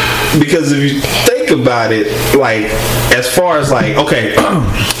fear. Because if you think about it, like as far as like, okay,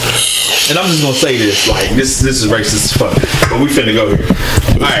 and I'm just gonna say this, like this is racist as fuck, but we finna go here.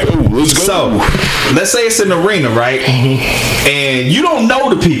 Alright, let's go. So let's say it's an arena, right? And you don't know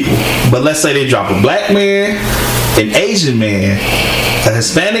the people, but let's say they drop a black man, an Asian man, a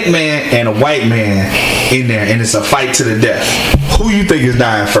Hispanic man, and a white man in there, and it's a fight to the death. Who you think is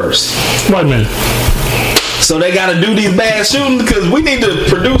dying first? White man. So they gotta do these bad shootings because we need to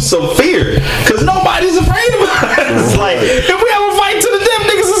produce some fear. Because nobody's afraid of us. Like, if we have a fight to the death,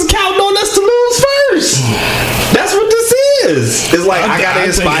 niggas is counting on us to lose first. That's what this is. It's like, I gotta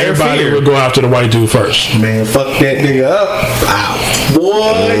inspire fear. Would go after the white dude first. Man, fuck that nigga up. Wow.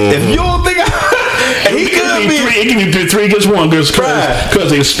 Boy, if you don't think he could be three. It can be 3 against 1 because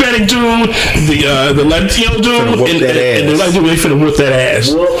the Hispanic dude, the Latino dude, and the white dude, they finna whoop that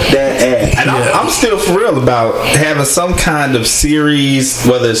ass. Whoop that ass. And I'm still for real about having some kind of series,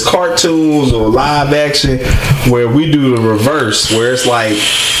 whether it's cartoons or live action, where we do the reverse, where it's like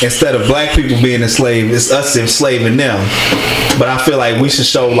instead of black people being enslaved, it's us enslaving them. But I feel like we should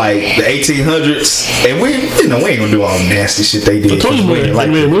show like the 1800s, and we ain't gonna do all the nasty shit they did. I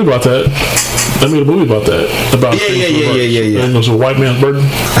made a movie about that. I made a movie about that. About yeah. It was a white man's burden.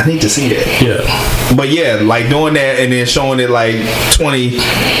 I need to see that. Yeah. But yeah, like doing that and then showing it like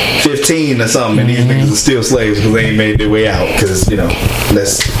 2015 or something, and these niggas are still slaves because they ain't made their way out. Because, you know,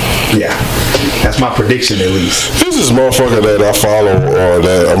 that's my prediction at least. This is a motherfucker that I follow or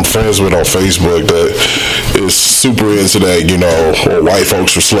that I'm friends with on Facebook that is super into that, you know, white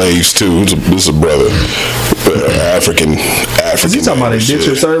folks were slaves too. This is a brother. African. Is he talking about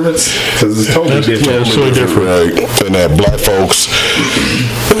indentured servants? Because it's totally different. Yeah, it's totally different. Right. And that black folks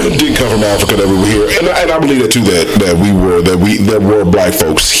did come from Africa that we were here, and I believe that too. That were black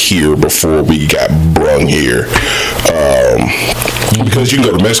folks here before we got brung here. Because you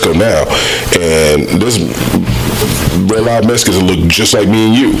can go to Mexico now, and there's red live Mexicans that look just like me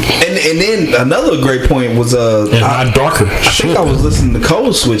and you. And then another great point was darker. I think I was listening to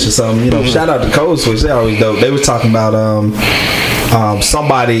Code Switch or something. You know, shout out to Code Switch. They're always dope. They were talking about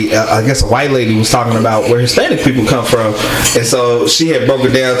somebody, I guess a white lady was talking about where Hispanic people come from, and so she had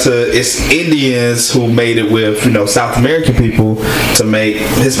broken down to it's Indians who made it with, you know, South American people to make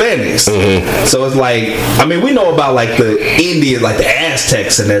Hispanics. So it's like, I mean, we know about like the Indians, like the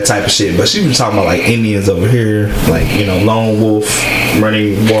Aztecs and that type of shit, but she was talking about like Indians over here, like, you know, lone wolf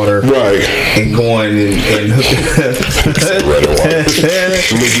running water, right, and going and Mickey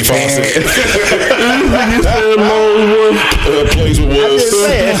Fawcett lone wolf plays with wolves.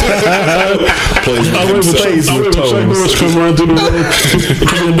 Plays with toes. Come run through the room,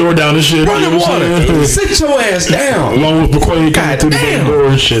 kick the door down and shit. Running water. Sit your ass down. Along with McQuaid coming through the door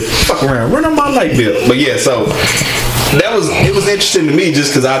and shit. Fuck around. Run on my light bill. But yeah, so it was interesting to me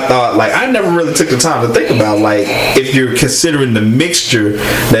just because I thought, like, I never really took the time to think about, like, if you're considering the mixture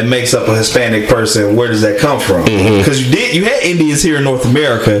that makes up a Hispanic person, where does that come from? Because you had Indians here in North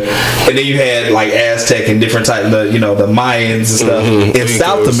America, and then you had like Aztec and different type, you know, the Mayans and stuff in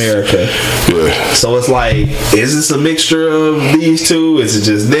South America. Yeah. So it's like, is this a mixture of these two? Is it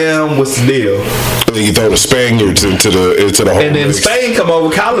just them? What's the deal? And then you throw the Spaniards into the whole and then mix. Spain come over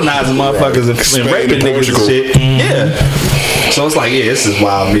colonizing motherfuckers and raping niggas and shit. Yeah. So it's like, yeah, this is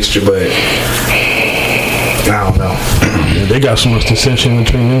wild mixture, but I don't know. Yeah, they got so much dissension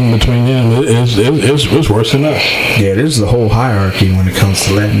between them. It's worse than us. Yeah, there's a whole hierarchy when it comes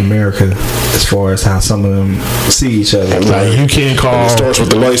to Latin America, as far as how some of them see each other. Like, you can't call. And it starts with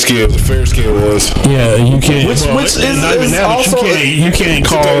the light skin, the fair skin ones. Yeah, you can't. Which is also you can't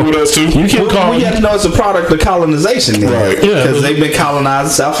call. With us too. You can't call. We have to know it's a product of colonization, right? Yeah, because they've been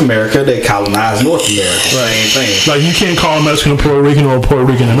colonizing South America, they colonized North America. Same thing. Like, you can't call a Mexican a Puerto Rican or a Puerto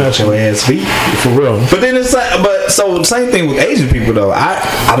Rican a Mexican. Ass feet. For real. But then it's like, so same thing with Asian people though. I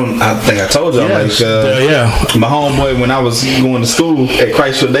think I told y'all my homeboy when I was going to school at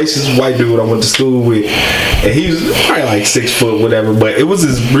Christ Church, this white dude I went to school with, and he was probably like 6 foot, whatever. But it was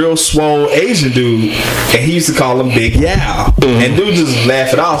this real swole Asian dude, and he used to call him Big Yao, and dude just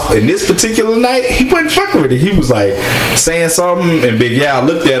laugh it off. And this particular night, he wasn't fucking with it. He was like saying something, and Big Yao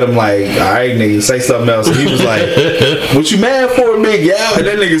looked at him like, "All right, nigga, say something else." And he was like, "What you mad for, Big Yao?" And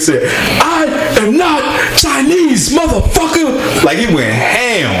that nigga said, "I am not Chinese, motherfucker." Like he went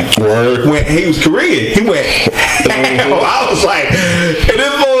ham. When he was Korean, he went ham. I was like, and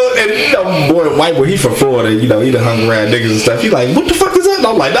this boy, white boy, he from Florida, he done hung around niggas and stuff. He like, "What the fuck is that?" And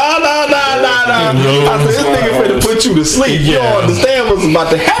I'm like, nah. I said, this nigga finna put you to sleep. You don't understand what's about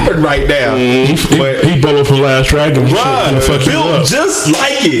to happen right now. He bullet from Last Dragon. Right, built just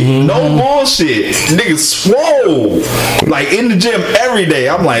like it. No bullshit. Nigga swole. Like in the gym every day.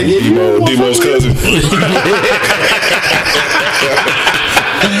 I'm like, Demo's cousin.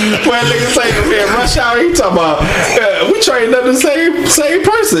 When niggas say in Rush Hour, he talking about we trained under the same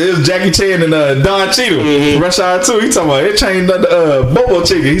person. It was Jackie Chan and Don Cheadle. Rush Hour 2, he talking about they trained under Bobo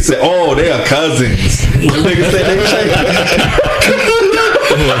Chicken. He said, "Oh, they are cousins." Them niggas said they trained.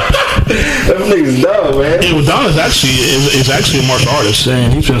 Them niggas dumb, man. Yeah, well, Don is actually a martial artist,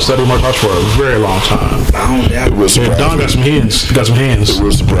 and he's been studying martial arts for a very long time. Don got some hands. It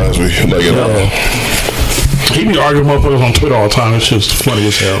will surprise me. Like it all. He be arguing with motherfuckers on Twitter all the time. It's just funny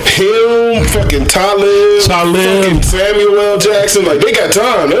as hell. Him, fucking Talib, fucking Samuel L. Jackson, like they got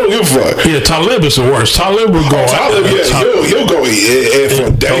time. They don't give a fuck. Yeah, Talib is the worst. Talib will go. He'll go in for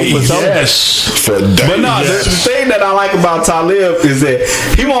days. Yes, for days. But no, the thing that I like about Talib is that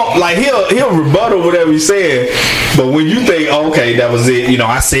he won't he'll rebuttal whatever you said. But when you think, okay, that was it,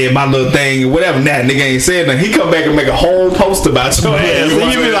 I said my little thing or whatever, that nigga ain't said nothing. He come back and make a whole post about your ass.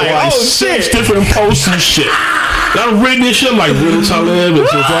 And you be like, oh shit, 6 different posts and shit. I'm reading this shit, I'm like, really, Talib?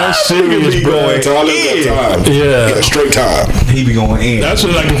 Is that serious, bro? Talib got time. Yeah, straight time. He be going in. That's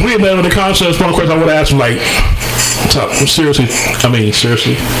what, like, if we had met with the concept, one question I would ask him, like, seriously.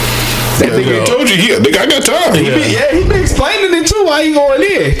 That nigga told you, nigga, I got time. He be explaining it too. Why he going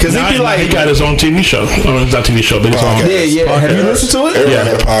in? Because he be like, he got his own TV show. It's not TV show, but his own. Yeah. Have you listened to it? Everybody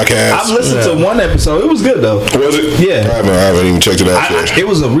had a podcast. I've listened to one episode. It was good though. Was it? Yeah. I haven't even checked it out yet. It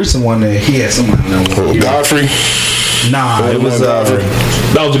was a recent one that he had someone. Godfrey. Nah, it was Godfrey.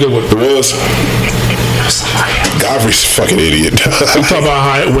 That was a good one. It was. Godfrey's a fucking idiot. We talk about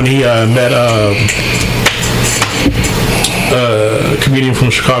how when he met a comedian from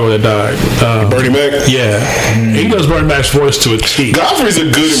Chicago that died. Bernie Mac? Yeah. He does Bernie Mac's voice to a T. Godfrey's a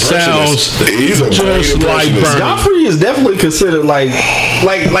good impressionist. He's a just like Bernie. Godfrey is definitely considered like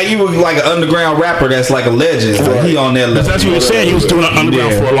you were like an underground rapper that's like a legend. Right. Like he on that level. That's what he was saying. He was doing it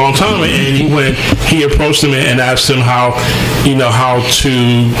underground for a long time, and he approached him and asked him how to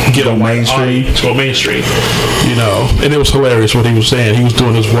get a mainstream. And it was hilarious what he was saying. He was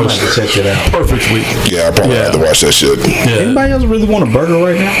doing his voice check it out perfectly. Yeah, I probably have to watch that shit. Yeah. Anybody else really want a burger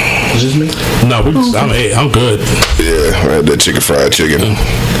right now? It's just me? No, I'm good. Yeah, I had that fried chicken.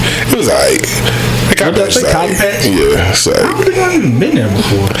 It was alright. Cotton Patch? Yeah, so I don't think I've even been there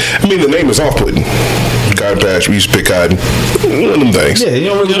before. I mean, the name is off-putting. Cotton Patch, we used to pick cotton. One of them things. Yeah,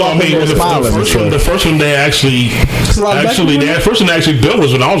 you don't really walk in there smiling. The first one they the first one they actually built was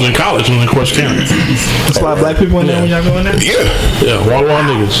when I was in college in Course County. There's a lot of black people in there when y'all go in there? Yeah, wall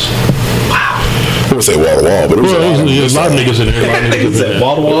niggas. Wow. I wouldn't say wall to wall, but it was a lot of niggas in there. Niggas said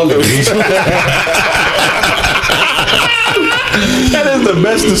wall to wall niggas. That is the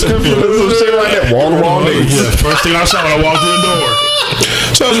best description of some shit right there. Wall to wall niggas. Yeah, first thing I saw when I walked in the door.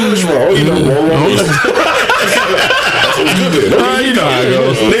 So what's wrong? Wall to wall niggas.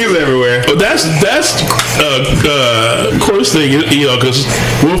 Niggas everywhere. But that's course thing, because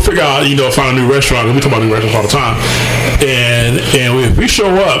we'll figure out, find a new restaurant. We talk about new restaurants all the time, and if we show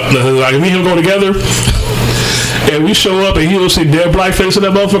up, like me and him go together. And we show up and he'll see dead blackface in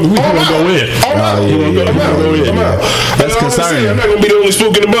that motherfucker. We gonna go in. I'm out. That's concerning. I'm not gonna be the only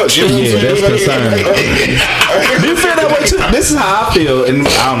spook in the bunch. That's concerning. Do you feel that way too? This is how I feel, and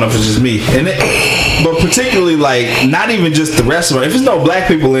I don't know if it's just me. But particularly like not even just the restaurant. If there's no black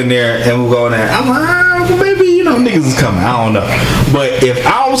people in there and we'll go in there, I'm like, well, maybe niggas is coming. I don't know. But if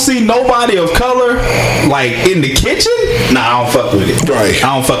I don't see nobody of color like in the kitchen, nah, I don't fuck with it. Right.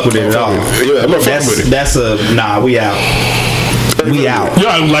 I don't fuck with it at all. Yeah, I'm not fucking with it. That's a nah. We out. we out.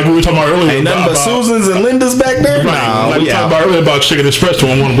 Yeah, like we were talking about earlier. Ain't nothing but Susans and Lindas back there. Right. Nah, like we we talked out. about earlier about Chicken Express, the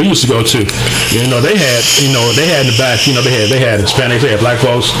one we used to go to. They had in the back. They had Hispanics, they had black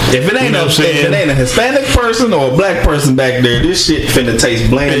folks. If it ain't a Hispanic person or a black person back there, this shit finna taste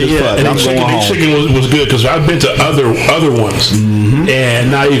bland as fuck. And I'm going the home. chicken was good because I've been to other ones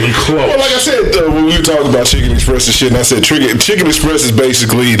and not even close. Well, like I said, when we were talking about Chicken Express and shit, and I said Chicken Express is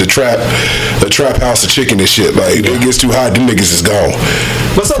basically the trap house of chicken and shit. Like, it gets too hot, them niggas is gone.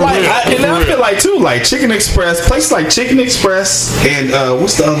 But so I feel like too, like Chicken Express, places like Chicken Express and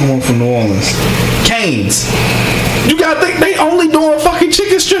what's the other one from New Orleans? Cane's. You gotta think they only doing fucking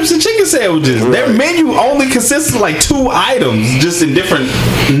chicken strips and chicken sandwiches. Right. Their menu only consists of like 2 items, just in different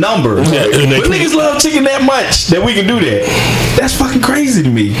numbers. Yeah, but niggas love chicken that much that we can do that. That's fucking crazy to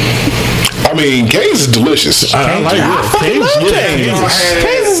me. I mean, Cane's is delicious. I like it. I fucking love Cane's.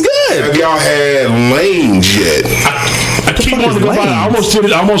 Cane's is good. Have y'all had Lane's yet? I keep wanting to go by there. I almost did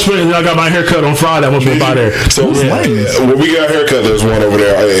it. I got my hair cut on Friday. I almost went by there. So when we got a haircut, there's one over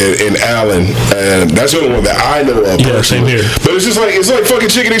there in Allen, and that's the only one that I know of. Yeah, same here. But it's like fucking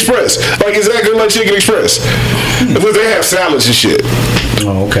Chicken Express. Like exactly like Chicken Express. Because they have salads and shit.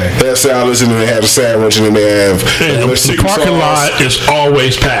 Oh, okay. They have salads and then they have a sandwich and then they have the parking lot is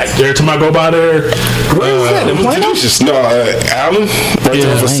always packed. Every time I go by there, where is that? Allen, right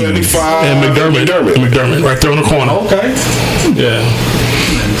there for 75 and McDermott, right there on the corner. Okay. Yeah.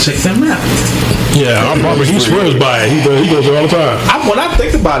 Check them out. Yeah, our barber, he swears by it. He goes there all the time. When I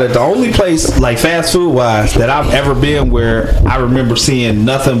think about it, the only place, like fast food wise, that I've ever been where I remember seeing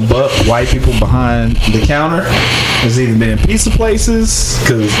nothing but white people behind the counter has either been pizza places,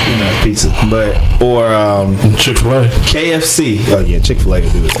 because pizza, or Chick-fil-A, KFC. Oh yeah, Chick-fil-A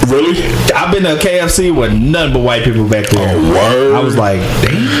will do it. Really? I've been to a KFC with nothing but white people back there. Oh, word. I was like,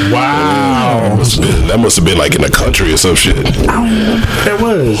 damn. wow. That must have been like in the country or some shit. I don't know what that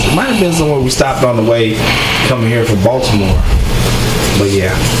was. It might have been somewhere we stopped on the way coming here from Baltimore. But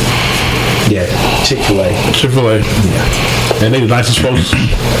yeah, Chick-fil-A. Yeah. And they the nicest folks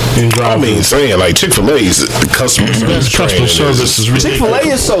in drive. I mean, saying like Chick-fil-A's customer service is ridiculous.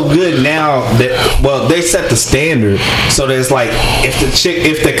 Chick-fil-A is so good now that they set the standard so that it's like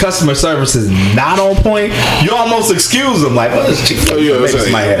if the customer service is not on point, you almost excuse them like, well, this Chick-fil-A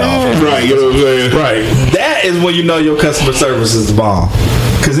makes my head off. Right, you know what I'm saying? Right. That is when you know your customer service is the bomb.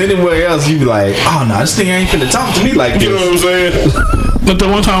 Cause anywhere else you be like, oh no, this thing ain't finna talk to me like this. You know what I'm saying? But the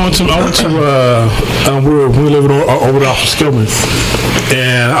one time we were living over there off of Skillman,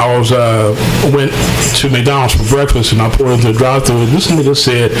 and I went to McDonald's for breakfast, and I pulled into the drive-thru, and this nigga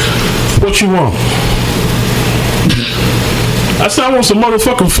said, "What you want?" I said, "I want some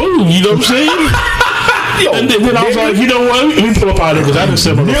motherfucking food." You know what I'm saying? And then I was like, you know what? Let me pull up out of it because I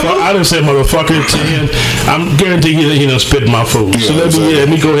didn't say motherfucker to him. I'm guaranteed he done spit my food. So let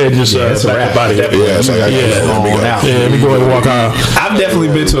me go ahead and just back up out of here. Let me go ahead and walk out. I've definitely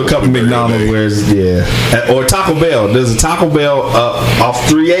been to a couple McDonald's where or Taco Bell. There's a Taco Bell off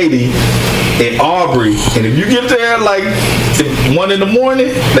 380 in Aubrey, and if you get there like 1 in the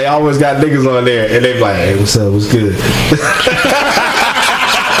morning, they always got niggas on there, and they be like, "Hey, what's up? What's good?"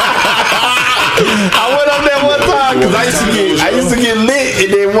 I went up there one time because I used to get lit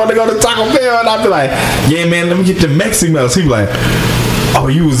and then want to go to Taco Bell, and I'd be like, "Yeah, man, let me get the Mexi Melts." He be like, "Oh,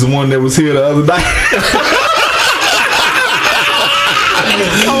 you was the one that was here the other night."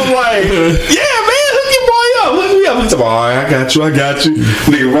 I was like, "Yeah, man, hook your boy up, hook me up." He's like, "All right, I got you."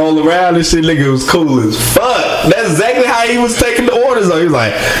 Nigga roll around and shit. Nigga was cool as fuck. That's exactly how he was taking the orders. He was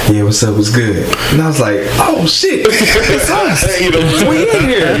like, "Yeah, what's up? What's good?" And I was like, "Oh shit, it's us. We in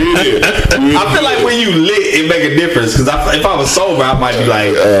here." I feel like when you lit, it make a difference. Because if I was sober, I might be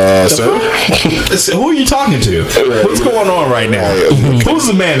like, sir? "Who are you talking to? What's going on right now? Who's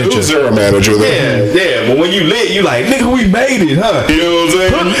the manager? Who's their manager there? Yeah. But when you lit, you like, nigga, we made it, huh? You know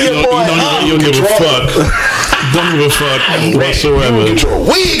what I'm saying? You don't give a fuck. Don't give a fuck whatsoever.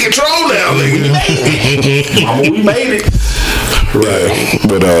 We in control now, nigga. Mama, we made it. Right.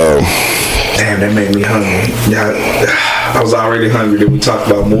 But damn, that made me hungry. I was already hungry. Then we talked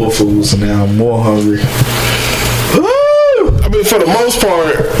about more food, so now I'm more hungry. I mean, for the most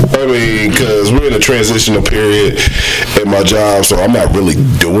part, because we're in a transitional period at my job, so I'm not really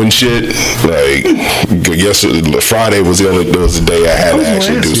doing shit. Like, yesterday, Friday was the day I had to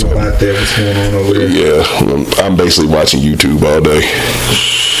actually do something. About that, what's going on over there? Yeah, I'm basically watching YouTube all day.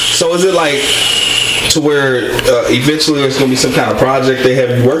 So is it like to where eventually there's gonna be some kind of project they have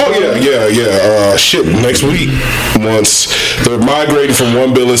you working on? Yeah. Shit, next week, once they're migrating from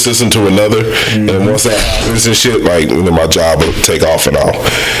one billing system to another, and once that happens and shit, like my job will take off and I'll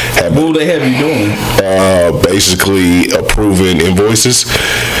What they have you doing? Basically approving invoices.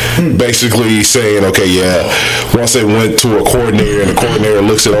 Basically saying, okay, yeah, once they went to a coordinator and the coordinator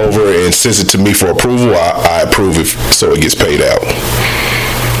looks it over and sends it to me for approval, I approve it so it gets paid out.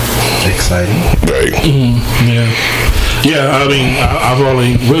 Exciting. Right. Yeah, I mean, I've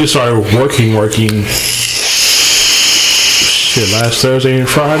only really started working last Thursday and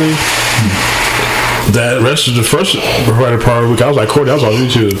Friday. That rest of the first part of the week, I was like, Courtney, I was on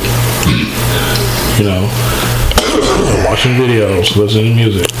YouTube. You know, watching videos, listening to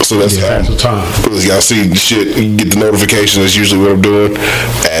music. So that's pass the time. Y'all see the shit, you get the notification. That's usually what I'm doing.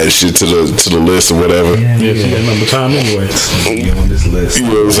 Add shit to the list or whatever. Yeah, so you got number time anyway. On this list. You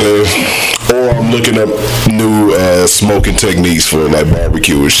know what I'm saying? Or I'm looking up new smoking techniques for like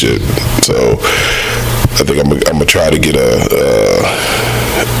barbecue and shit. So I think I'm gonna try to get a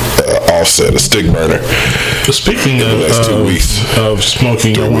offset, a stick burner. Speaking of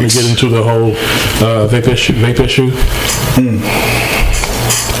smoking, I want to get into the whole vape issue.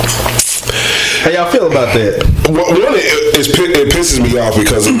 How y'all feel about that? One, it pisses me off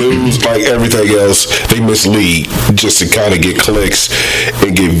because the news, like everything else, they mislead just to kind of get clicks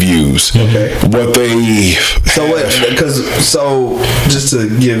and get views. Okay. What they so just to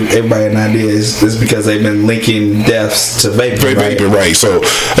give everybody an idea, is because they've been linking deaths to vaping, right? So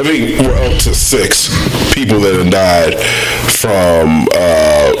I think we're up to 6 people that have died from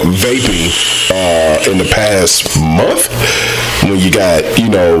vaping in the past month. When you got,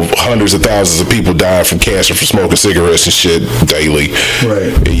 hundreds of thousands of people dying from cancer from smoking cigarettes and shit daily.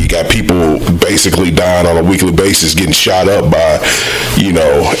 Right. And you got people basically dying on a weekly basis getting shot up by,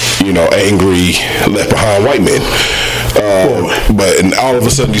 angry left behind white men. But all of a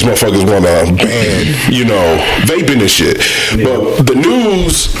sudden these motherfuckers want to ban, vaping and shit. Yeah. But the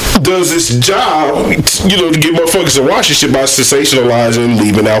news does its job, to get motherfuckers to watch this shit by sensationalizing and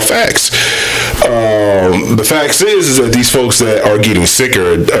leaving out facts. The facts is that these folks that are getting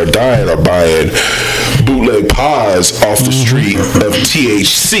sicker or dying are buying bootleg pods off the street of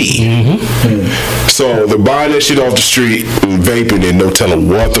THC. So they're buying that shit off the street and vaping it, no telling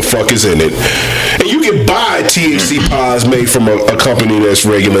what the fuck is in it. And you can buy THC pods made from a company that's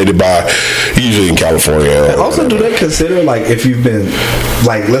regulated by, usually in California. Also, do they consider, like, if you've been,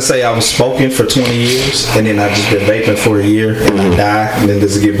 like, let's say I was smoking for 20 years and then I've just been vaping for a year and I die, and then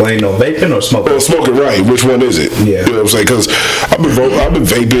does it get blamed on vaping or smoking? Well, smoking, right. Which one is it? Yeah. You know what I'm saying? Because I've been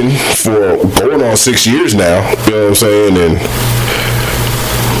vaping for going on 6 years now. You know what I'm saying? And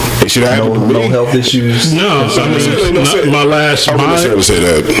it should happen to me. No health issues? No, my last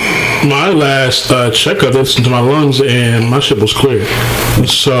checkup, they listened to my lungs and my shit was clear.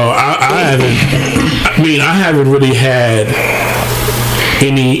 So I haven't really had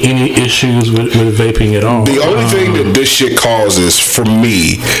any issues with vaping at all. The only thing that this shit causes for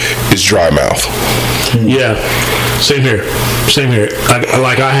me is dry mouth. Yeah, same here. I'll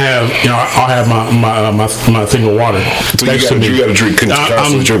have my thing of water. So you got to drink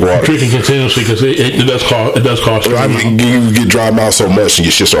continuously. I'm drinking continuously because it does cause. I mean, you get dry mouth so much and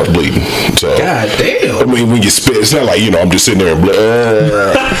your shit starts bleeding. So, God damn. I mean, when you spit, it's not like I'm just sitting there and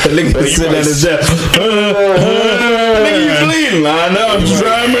nigga sitting at his desk. Nigga, you bleeding? I know.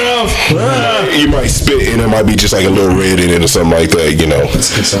 Dry mouth. You might spit and it might be just like a little red in it or something like that. That's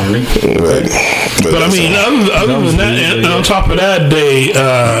concerning. Right. But I mean, other than that, and on top of that,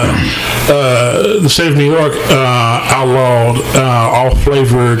 the state of New York outlawed all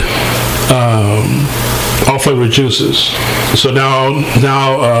flavored juices. So now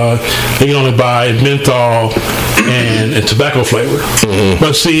you can only buy menthol and tobacco flavor.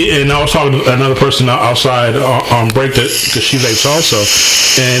 But see, and I was talking to another person outside on break because she vapes also,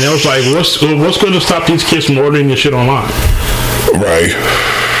 and it was like, what's going to stop these kids from ordering this shit online? Right.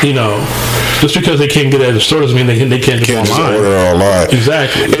 Just because they can't get it at the store doesn't mean they can't get it online. Order online.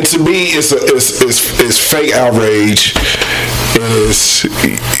 Exactly. And to me, it's fake outrage.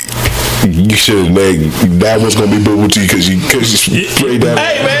 You should have that was gonna be boo to you because you sprayed that.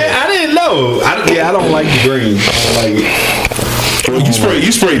 Hey man, I didn't know. I don't like the green. I don't like it. Well,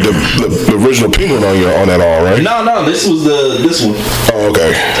 you sprayed the original penguin on that all right? No, this was this one. Oh,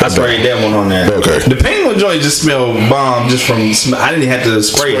 okay. I sprayed that one on there. Okay. The penguin joint just smelled bomb just from. I didn't have to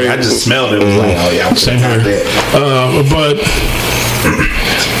spray it. I just smelled it. It was like, oh yeah, same here. But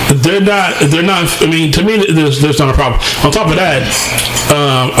they're not. I mean, to me, there's not a problem. On top of that,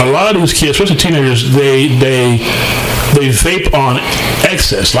 a lot of these kids, especially teenagers, they vape on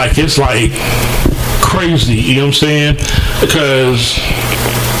excess. Like it's like crazy. You know what I'm saying? Because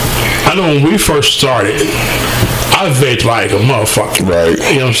I know when we first started, I I vaped like a motherfucker. Right.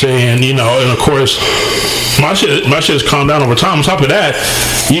 You know what I'm saying? You know, and of course, my shit has calmed down over time. On top of that,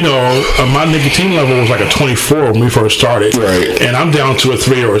 you know, my nicotine level was like a 24 when we first started. Right. And I'm down to a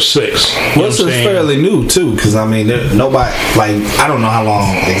 3 or a 6. Well, this is fairly new too, because I mean, nobody, like, I don't know how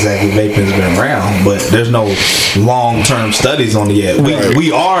long exactly vaping's been around, but there's no long-term studies on it yet.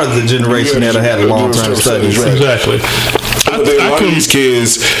 We are the generation that had long-term studies. Right. Exactly. A lot of these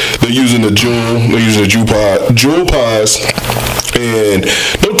kids, they're using the Juul pods, and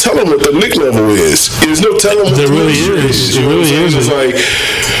don't tell them what the nic level is. There's no telling what there the really is. It really is. It's like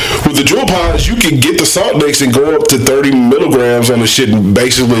with the Juul pods, you can get the salt nicks and go up to 30 milligrams on the shit, and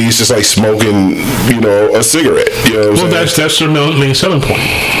basically it's just like smoking, you know, a cigarette. You know what I'm saying? That's their main selling point.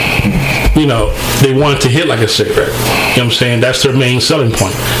 You know, they want it to hit like a cigarette. You know what I'm saying? That's their main selling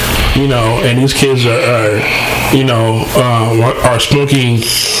point. You know, and these kids are smoking,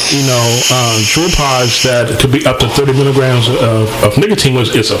 you know, Juul pods that could be up to 30 milligrams of nicotine. That's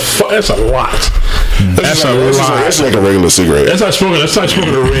a lot. That's a lot. That's like a regular cigarette. That's like smoking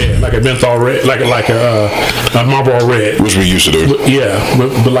a red, like a menthol red, like a Marlboro red, which we used to do. Yeah,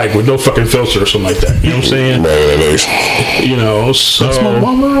 but like with no fucking filter or something like that. You know what I'm saying? You know, so smoke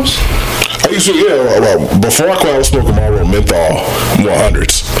Marlboros? I used to, well, before I quit, I was smoking Marlboro menthol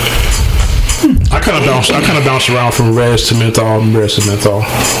 100s. I kind of bounced around from reds to menthol and reds to menthol.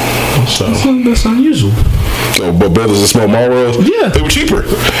 So that's unusual. So, but brothers that smoke Marlboros, yeah, they were cheaper.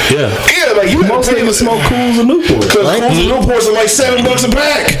 Yeah, like you most niggas smoke Cools and Newports. Because Cools and Newports are like $7 a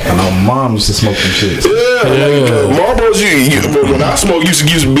pack. I know mom used to smoke them shit. Yeah. Marlboros, when I smoked, you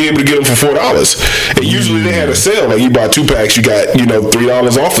used to be able to get them for $4. And usually they had a sale. Like you buy 2 packs, you got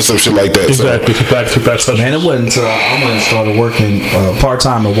 $3 off or some shit like that. Exactly, so. 2 packs. Man, it wasn't until I went and started working part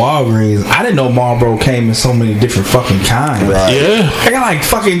time at Walgreens. I didn't know Marlboro came in so many different fucking kinds. Right. Yeah, I got like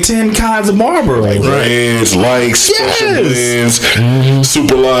fucking 10 kinds of Marlboro. Like Reds, Lights, Special Blends,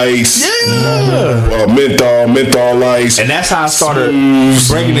 Super Lights, menthol lights. And that's how I started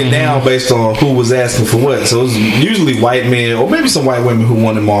breaking it down based on who was asking for what. So it was usually white men or maybe some white women who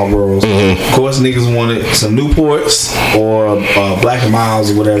wanted Marlboros. Of course, niggas wanted some Newports or Black and Milds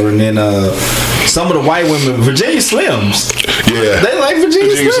or whatever. And then some of the white women, Virginia Slims. Yeah. They like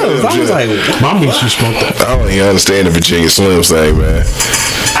Virginia Slims. I was like, mom used to smoke that. I don't even understand the Virginia Slims thing, man.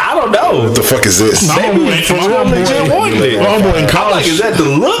 I don't know. What the fuck is this? My homeboy in college. Is that the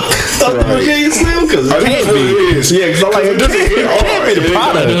look of the Virginia Slim? Because it can't be. Yeah, because I'm like, it can't be the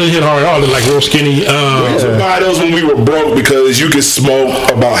product. It doesn't hit hard at all. They're like real skinny. We used to buy those when we were broke because you could smoke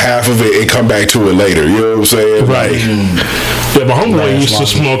about half of it and come back to it later. You know what I'm saying? Right. Yeah, my homeboy used to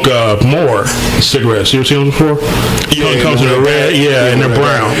smoke more cigarettes. You ever seen them before? Yeah, it comes in a red, and they're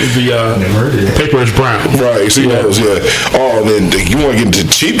brown. The paper is brown. Right, see those, Oh, then you want to get into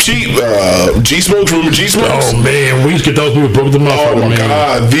cheap G-Smokes? Remember G-Smokes? Oh, man, we used to get those. We broke them up. Oh, my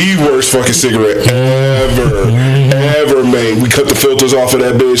God. The worst fucking cigarette ever made. We cut the filters off of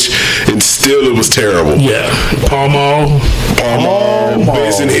that bitch, and still it was terrible. Yeah. Pall Mall,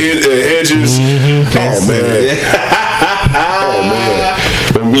 Benson edges. Oh, man.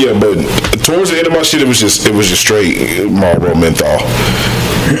 Yeah, but towards the end of my shit, it was just straight Marlboro menthol.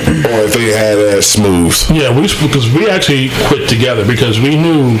 Or if they had smooth. Yeah, because we actually quit together because we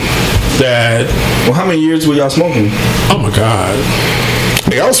knew that. Well, how many years were y'all smoking? Oh my God!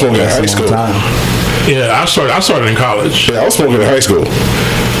 I was smoking in high school. Yeah, I started in college. Yeah, I was smoking in high school.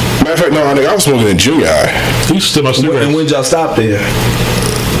 Matter of fact, no, I was smoking in junior high. You still my cigarettes. And when did y'all stop there?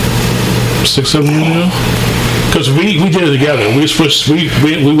 6-7 years ago. Because we did it together. We switched. We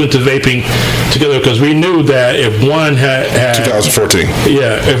went to vaping together because we knew that if one had 2014.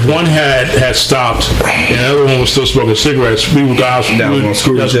 Yeah, if one had stopped and the other one was still smoking cigarettes, we would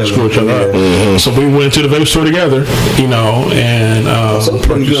screw each other up. So we went to the vape store together, and so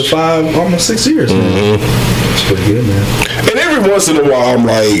pretty good 5, almost 6 years. Man. That's pretty good, man. And every once in a while, I'm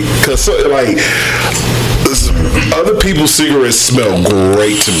like, cause other people's cigarettes smell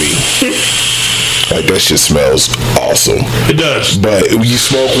great to me. Like, that shit smells awesome. It does. But when you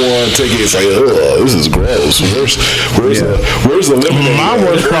smoke one, take it, it's like, ugh, this is gross. Where's the lemonade? My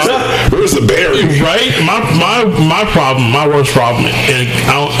worst problem. Where's the berry? Right? My problem, my worst problem, and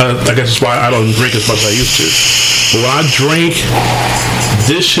I guess that's why I don't drink as much as I used to. But when I drink,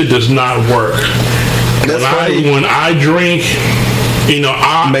 this shit does not work. When I drink,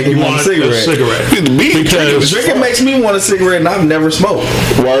 I make you want a cigarette. Because drinking makes me want a cigarette, and I've never smoked.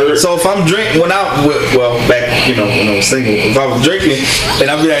 Word. So if I'm drinking, back, when I was single, if I was drinking, and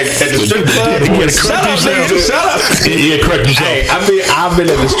I'd be like at the strip club, shut up. Yeah, correct yourself. Hey, I've been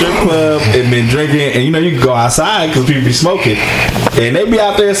at the strip club and been drinking, and you can go outside because people be smoking, and they be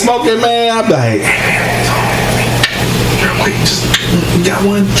out there smoking, man. I'm like, Wait, you got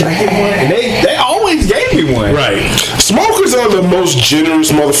one? Can I get one? And they always gave me one. Right. Smokers are the most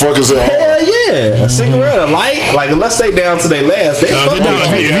generous motherfuckers at all. Hell yeah. A cigarette, a light, like unless they down to their last. If you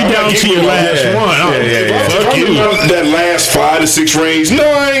down to your last one, fuck you. That last 5 to 6 range. No,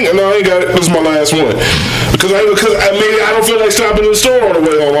 I ain't got it. This is my last one. Because I don't feel like stopping in the store on the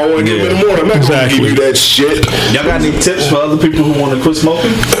way home. I want to get them in the morning. I'm not going to give you that shit. Y'all got any tips for other people who want to quit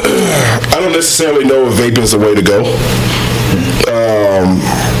smoking? I don't necessarily know if vaping is the way to go.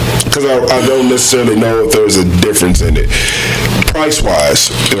 Because I don't necessarily know if there's a difference in it.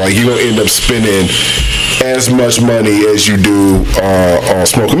 Price-wise, like you're gonna end up spending as much money as you do on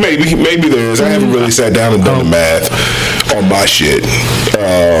smoking. Maybe there is. I haven't really sat down and done the math on my shit.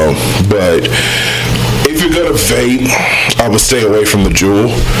 But if you're gonna vape, I would stay away from the Juul.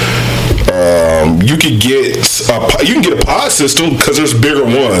 You can get a pod system because there's bigger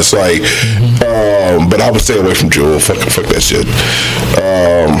ones. Like, but I would stay away from Juul. Fuck that shit.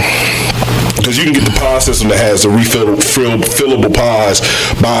 Because you can get the pod system that has the fillable pods,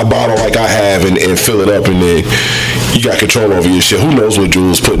 buy a bottle like I have and fill it up, and then you got control over your shit. Who knows what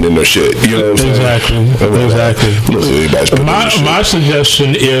Juul's putting in their shit? You know what I'm saying? Exactly. My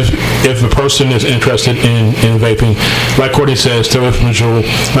suggestion, if a person is interested in vaping, like Courtney says, stay away from the Juul.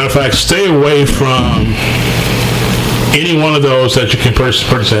 Matter of fact, stay away from any one of those that you can purchase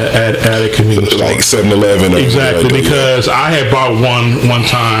at a convenience store. Like 7-Eleven. Exactly, because I had bought one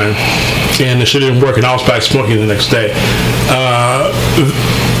time and the shit didn't work and I was back smoking the next day.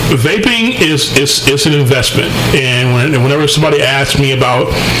 Vaping is an investment, and whenever somebody asks me about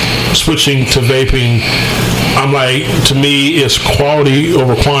switching to vaping, I'm like, to me, it's quality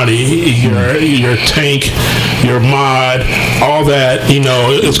over quantity. Your tank, your mod, all that,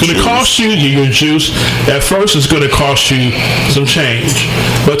 it's going to cost you your juice. At first, it's going to cost you some change.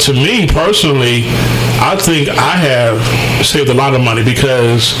 But to me, personally, I think I have saved a lot of money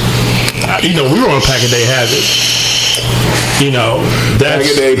because, we were on Pack-A-Day Habit. That's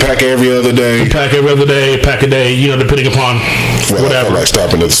Pack-A-Day, pack every other day. Pack every other day, Pack-A-Day, depending upon whatever. I feel like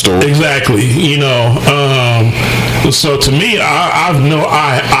stopping at the store. Exactly, So to me,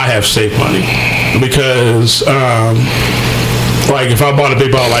 I have saved money because, like if I bought a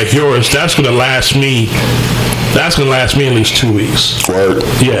big bottle like yours, that's going to last me. That's going to last me at least 2 weeks. Word.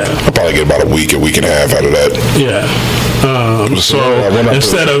 Yeah. I'll probably get about a week and a half out of that. Yeah. So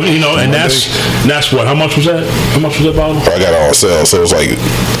instead of, and that's what? How much was that? How much was that bottle? I got it on sale, so it's like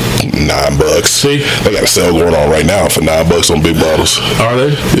 $9. See? They got a sale going on right now for $9 on big bottles. Are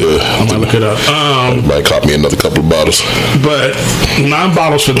they? Yeah. I might look it up. Might cop me another couple of bottles. But 9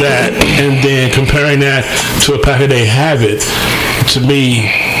 bottles for that, and then comparing that to a Pack-A-Day Habit, to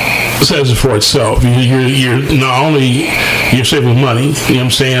me, says it for itself. You're not only you're saving money, you know what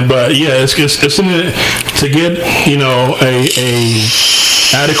I'm saying, but yeah, it's in it to get a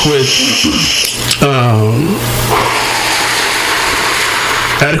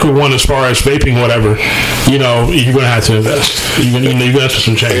adequate one as far as vaping, whatever. You're gonna have to invest. You're gonna have to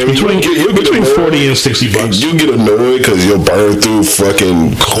some change between $40 and $60. You get annoyed because you'll burn through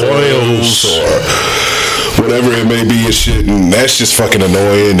fucking coils or whatever it may be and shit, and that's just fucking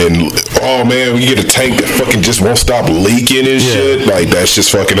annoying. And oh man, when you get a tank that fucking just won't stop leaking and shit, like that's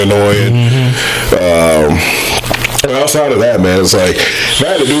just fucking annoying. Outside of that, man, it's like if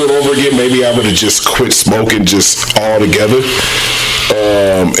I had to do it over again, maybe I would have just quit smoking just altogether.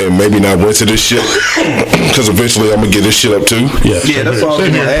 And maybe not went to this shit because eventually I'm gonna get this shit up too. Yeah, that's all I was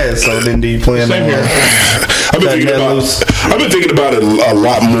gonna ask. So then, do you plan on? I've been thinking about it a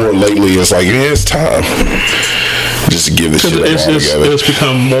lot more lately. It's like it's time just to give this shit up altogether. It's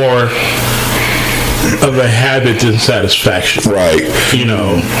become more of a habit than satisfaction, right?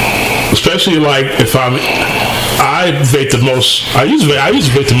 Especially like if I vape the most. I used to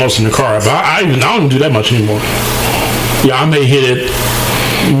vape the most in the car, but I don't do that much anymore. Yeah, I may hit it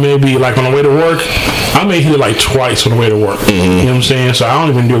maybe like on the way to work. I may hit it like twice on the way to work. You know what I'm saying? So I don't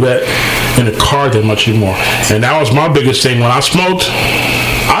even do that in the car that much anymore. And that was my biggest thing when I smoked.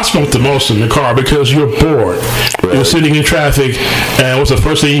 I smoked the most in the car because you're bored. Right. You're sitting in traffic, and what's the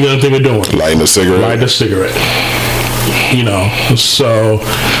first thing you're gonna think of doing? Lighting a cigarette. So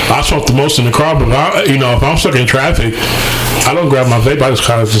I smoke the most in the car, but if I'm stuck in traffic, I don't grab my vape. I just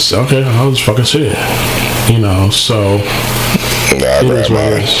kind of I'll just fucking sit. So I grab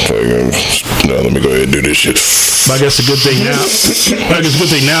mine. Let me go ahead and do this shit. But I guess the good thing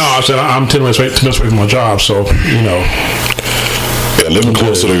now, I said I'm 10 minutes away from my job, so Yeah, living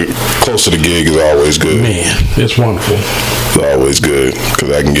close to the gig is always good. Man, it's wonderful. It's always good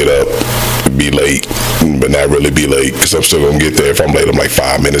because I can get up, be late, but not really be late because I'm still gonna get there. If I'm late, I'm like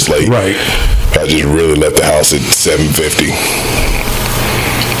 5 minutes late. Right. I just really left the house at 7:50.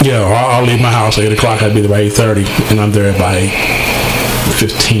 Yeah, or I'll leave my house at 8 o'clock. I'd be there by 8:30, and I'm there by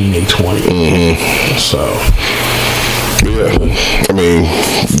 8:15, 8:20. Mm-hmm. So. Yeah, I mean,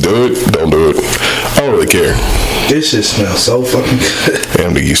 do it, don't do it. I don't really care. This shit smells so fucking good.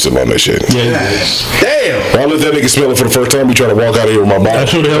 Damn, nigga, you still on that shit. Yeah. Damn. When I let that nigga smell it for the first time, he trying to walk out of here with my bottle. I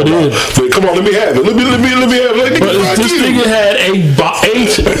sure the hell did. Like, come on, let me have it. Let me have it. Like, But this nigga had eight,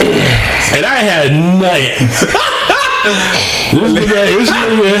 and I had nothing. This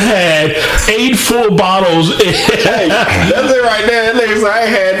nigga had 8 full bottles. Hey, that's it right there. That nigga said, I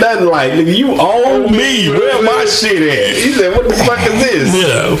ain't had nothing. Like, nigga, you owe me. Where my shit at? He said, what the fuck is this?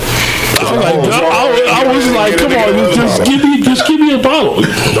 Yeah. I was like, come on, just give me a bottle.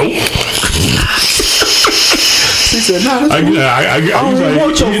 Nope. He said, nah, this I don't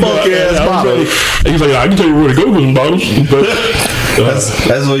want your funky ass bottle. He's like, I can tell you where to go with some bottles. But,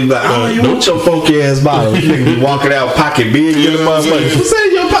 that's what he's like. I don't want your funky ass bottle. You nigga be walking out pocket big in the motherfucker. What's that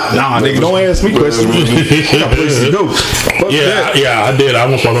in your pocket? Nah, nigga, don't ask me questions. Got places to go. Yeah, I did. I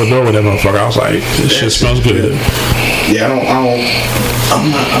almost walked out the door with that motherfucker. I was like, this shit smells good. Yeah,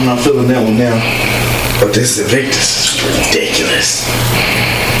 I'm not feeling that one now. But this Invictus is ridiculous.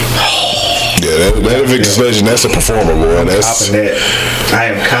 Yeah, that Invictus Legend, that's a performer, boy. Copping that. I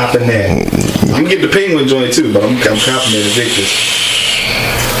am copping that. I'm getting the Penguin joint too, but I'm copping that Invictus.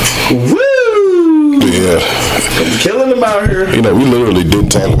 Woo! Yeah. I'm killing them out here. You know, we literally didn't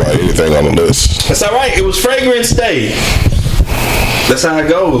talk about anything on the list. That's all right. It was Fragrance Day. That's how it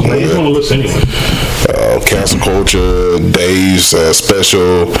goes, man. Who's on the list anyway? Cancel Culture, Dave's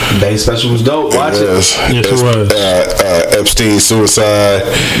special. Dave's special was dope. Watch it. Yes, it was. Epstein suicide.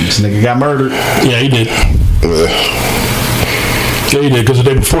 This nigga got murdered. Yeah, he did. Yeah, he did, because the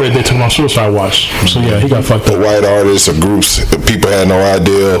day before they took him on Suicide Watch. So yeah, he got fucked up. White artists or groups, people had no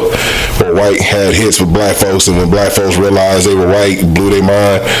idea when white had hits with black folks, and when black folks realized they were white, blew their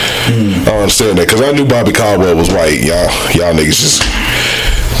mind. I don't understand that, because I knew Bobby Caldwell was white. Y'all niggas just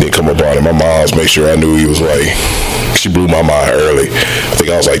didn't come up on him. My mom's make sure I knew he was white. She blew my mind early. I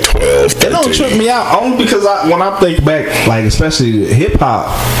think I was like 12, 13. It don't trip me out only because when I think back, like especially hip hop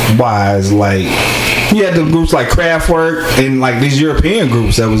wise, like you had the groups like Kraftwerk and like these European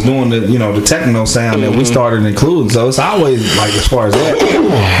groups that was doing the techno sound that we started including. So it's always like, as far as that,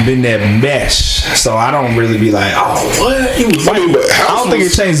 been that mesh. So I don't really be like, oh, what? He was white. I don't think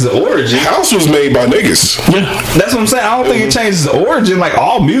it changes the origin. House was made by niggas. Yeah, that's what I'm saying. I don't think it changes the origin. Like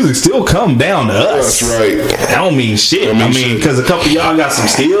all music still come down to us. That's right. I don't mean shit. I mean, because a couple of y'all got some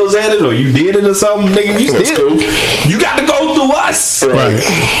steals at it, or you did it or something, nigga. You got to go through us. right.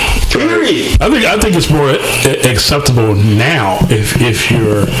 Period. I think it's more acceptable now if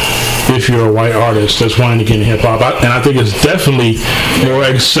you're a white artist that's wanting to get in hip hop, and I think it's definitely more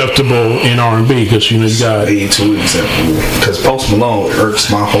acceptable in R&B because you got too acceptable. Because Post Malone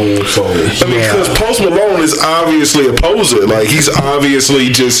irks my whole soul. I mean, because Post Malone is obviously a poser. Like, he's obviously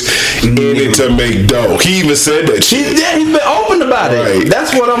just in it to make dough. He even said that shit. He's been open about it.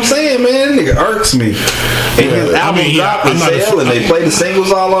 That's what I'm saying, man. Nigga irks me. And his album dropped and sell, and they play the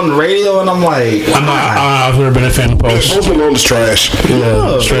singles all on the radio, and I'm like, I've never been a fan of Post. Post Malone is trash.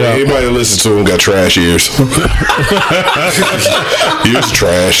 Yeah, straight up. Anybody that listens to him got trash ears. Ears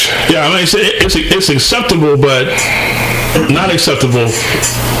trash. Yeah, I mean it's acceptable, but not acceptable.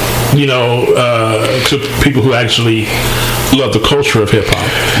 To people who actually love the culture of hip hop.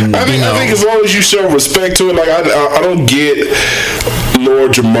 I think as long as you show respect to it, like I don't get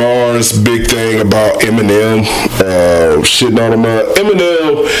Lord Jamar's big thing about Eminem shitting on him.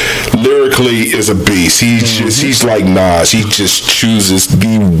 Eminem lyrically is a beast. He's like Nas. He just chooses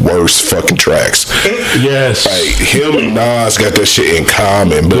the worst fucking tracks. Yes. Like him and Nas got that shit in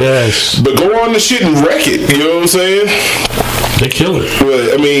common. But go on the shit and wreck it. You know what I'm saying? They kill it.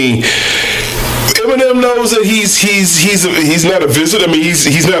 But I mean, Eminem knows that he's not a visitor. I mean,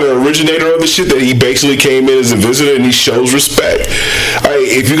 he's not an originator of the shit. That he basically came in as a visitor, and he shows respect.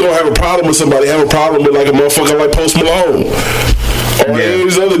 If you're gonna have a problem with somebody, have a problem with like a motherfucker like Post Malone. Or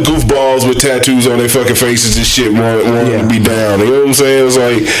these other goofballs with tattoos on their fucking faces and shit want to be down. You know what I'm saying? It's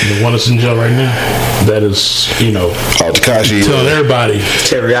like the one that's in jail right now. That is, Tekashi telling everybody.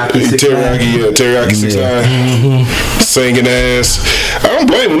 Teriyaki 6ix9ine. Singing ass. I don't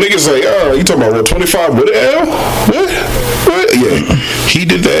blame him. Niggas like, oh, you talking about what, 25 with L? What? Yeah, he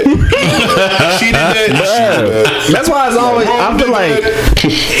did that. She did that. That's why it's always. I feel like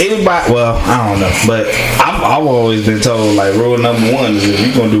anybody. Well, I don't know, but I've always been told like rule number one is if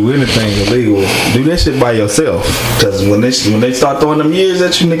you're gonna do anything illegal, do that shit by yourself. Because when they start throwing them years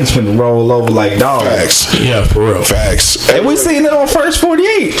at you, niggas finna roll over like dogs. Facts. Yeah, for real. Facts. And we seen it on First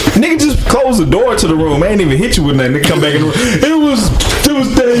 48. Nigga just close the door to the room. Ain't even hit you with nothing. They come back in the room. It was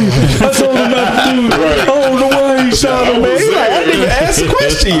Dave. I told him not to do it. I don't know why he shot him, man. He like, I didn't ask a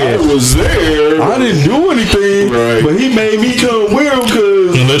question yet. I was there. I didn't do anything, but he made me come with him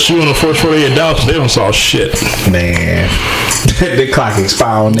because... Unless you on the First 48 Dallas, they don't saw shit. Man. The clock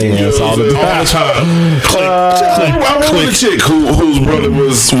expire on their ass all the time. I remember the chick whose brother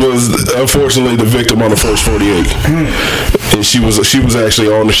was unfortunately the victim on the First 48, and she was actually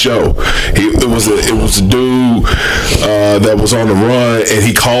on the show. It was a dude that was on the run, and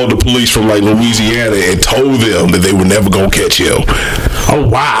he called the police from like Louisiana and told them that they were never gonna catch him. Oh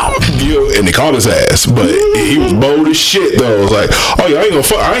wow! Yeah, and they caught his ass, but he was bold as shit though. It was like, oh yeah,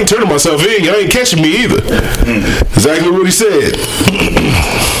 I ain't turning myself in. Y'all ain't catching me either. Exactly what he said.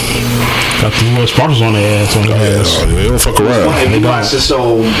 Got the US sponsors on their ass. They don't fuck around. If you watch the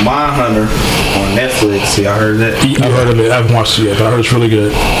show Mindhunter on Netflix, y'all heard that? I've heard of it. I haven't watched it yet, but I heard it's really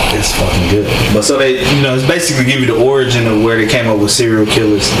good. It's fucking good. But so they, it's basically give you the origin of where they came up with serial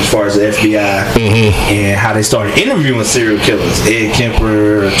killers as far as the FBI and how they started interviewing serial killers, Ed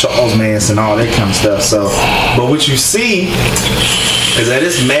Kemper, Charles Manson, all that kind of stuff. So, but what you see is that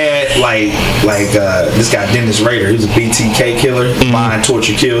it's mad like this guy Dennis Rader. He was a BTK killer, mind,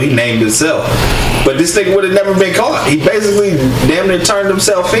 torture, kill. He named himself. But this nigga would have never been caught. He basically damn near turned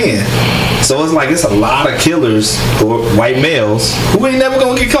himself in. So it's like it's a lot of killers who are white males who ain't never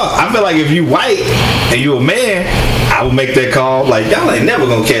gonna get caught. I feel like if you white and you a man, I would make that call. Like y'all ain't never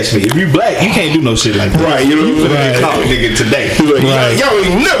gonna catch me. If you black, you can't do no shit like that. Right? You finna get caught, nigga, today. Like, y'all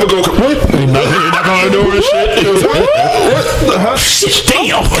ain't never gonna. You're not gonna do this shit.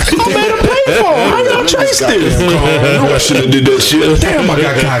 Damn! I made a pay for. How y'all trace this? I should have did that shit. Damn, I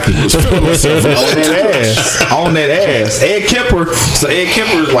got cocky. On that ass. Ed Kemper. So Ed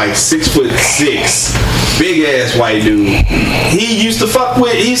Kemper is like 6'6", big ass white dude. He used to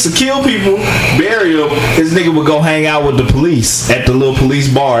kill people, bury them. His nigga would go hang out with the police at the little police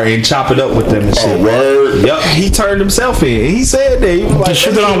bar and chop it up with them and shit. Oh, word. Yep. He turned himself in. He said that. He was like, the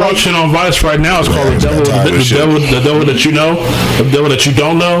shit that I'm watching on Vice right now is called the devil that you know, the devil that you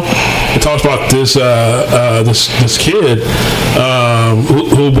don't know. It talks about this kid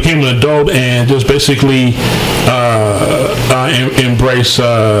who became an adult and just basically embraced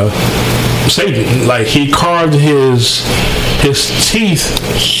Satan. Like he carved his teeth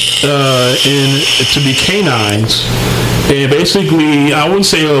to be canines, and basically I wouldn't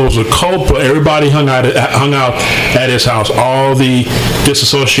say it was a cult, but everybody hung out at his house. All the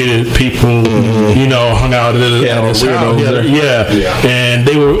disassociated people, hung out at his house. And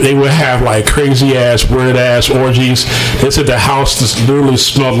they would have like crazy ass, weird ass orgies. They said the house just literally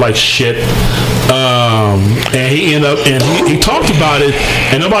smelled like shit. And he ended up and he talked about it,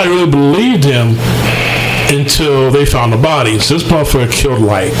 and nobody really believed him until they found the bodies. This motherfucker killed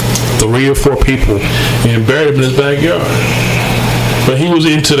like 3 or 4 people and buried them in his backyard. But he was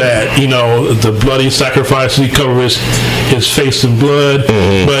into that, the bloody sacrifice. He covered his face in blood.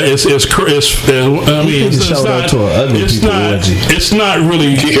 But it's not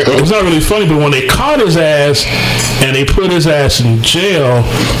really funny. But when they caught his ass and they put his ass in jail,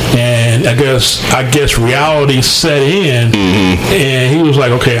 and I guess reality set in, and he was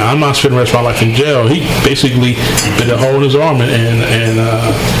like, okay, I'm not spending the rest of my life in jail. He basically bit a hole in his arm and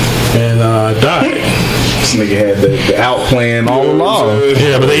died. This nigga had the out plan all along.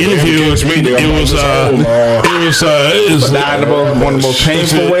 Yeah, but they interviewed. It was died one of the most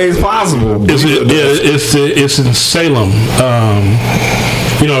painful ways possible. It's in Salem.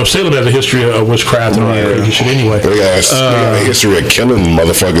 Salem has a history of witchcraft and all that crazy shit anyway. They got a history of killing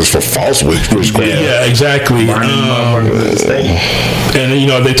motherfuckers for false witchcraft. Yeah, exactly. And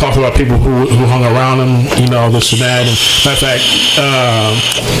they talked about people who hung around him, this and that. And matter of fact,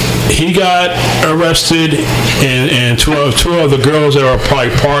 he got arrested, and two other girls that are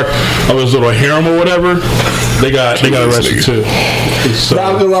probably part of his little harem or whatever, they got arrested too. So,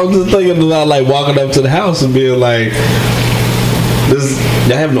 I was just thinking about like walking up to the house and being like,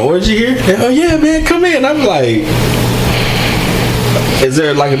 y'all having an orgy here? Oh yeah, man, come in. I'm like, Is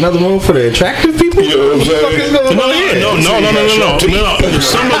there like another room for the attractive people? You know what I'm saying? No.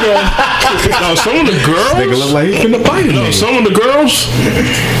 Some of the girls. Nigga look like he finna bite him. No, some of the girls,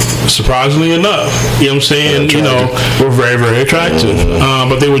 surprisingly enough, you know what I'm saying, were very, very attractive.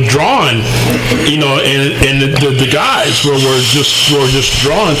 But they were drawn, and the guys were just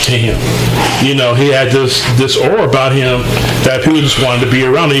drawn to him. He had this aura about him that people just wanted to be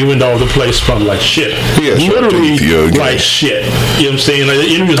around, even though the place smelled like shit. Literally like shit. You know what I'm saying? Like, I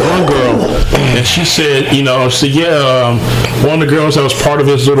interviewed one girl, and she said, one of the girls that was part of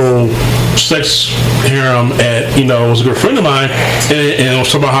his little sex harem was a good friend of mine, and it was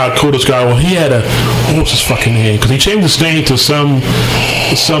talking about how cool this guy was. He had what was his fucking name? Because he changed his name to some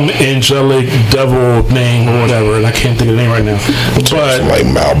angelic devil name or whatever, and I can't think of the name right now. But like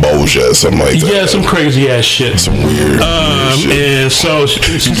Malboja or something like that. Yeah, some crazy ass shit. Some weird shit. And so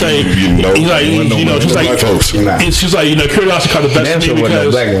she's like, she's like, curiosity caught the best of me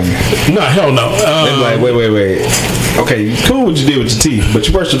because no, hell no. Like, wait. Okay, you cool what you did with your teeth, but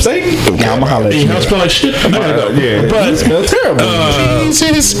you worship Satan? Nah, I'ma holler at you. You smell like shit? Yeah, but you smell terrible.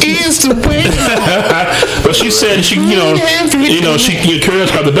 Jesus is the way. But she said she curious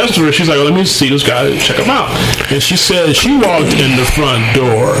about the best of her. She's like, let me see this guy, check him out. And she said she walked in the front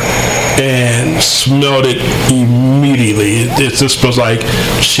door and smelled it immediately. It just smells like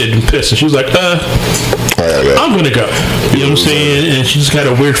shit and piss. And she was like, I'm gonna go. You know what I'm saying? And she just got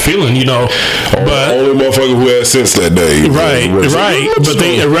a weird feeling, But only motherfucker who had sense that day. Right. But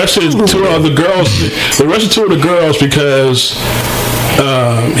they arrested two of the girls. They arrested two of the girls because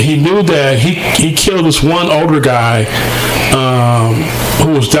he knew that he killed this one older guy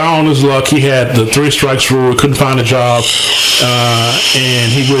who was down on his luck. He had the 3 strikes rule, couldn't find a job,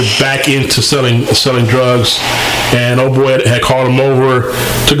 and he went back into selling drugs. And old boy had called him over,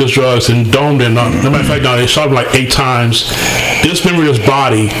 took his drugs, and domed him. No matter of fact, they shot him like 8 times, dismembered his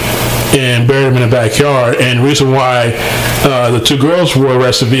body, and buried him in the backyard. And the reason why the 2 girls were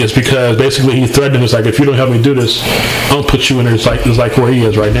arrested is because basically he threatened them. It's like, if you don't help me do this, I'll put you in there. It's like where he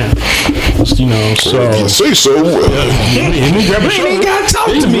is right now. So say so. He ain't got to talk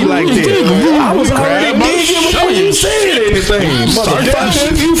to me like that. I was already digging before you said anything.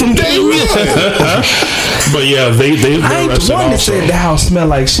 Started you from day one. But yeah, they I ain't the one that said the house smelled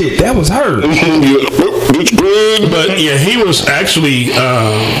like shit. That was her. But yeah, he was actually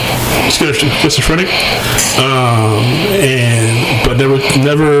schizophrenic, but never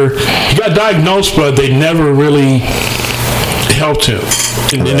he got diagnosed, but they never really helped him,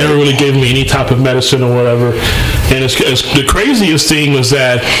 and they never really gave him any type of medicine or whatever. And it's the craziest thing was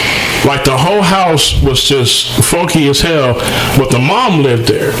that, like, the whole house was just funky as hell, but the mom lived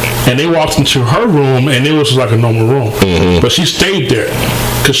there, and they walked into her room, and it was just like a normal room, but she stayed there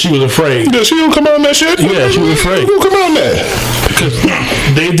because she was afraid. Yeah, she don't come out on that shit. Yeah, she was afraid. Who come out on that? Because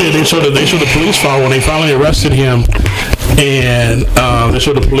they showed the police file when they finally arrested him, and they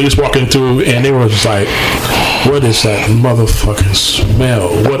showed the police walking through, and they were just like, what is that motherfucking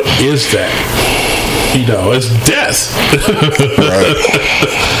smell? What is that? It's death. Right.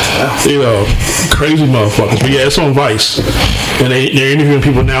 Crazy motherfuckers. But yeah, it's on Vice, and they're interviewing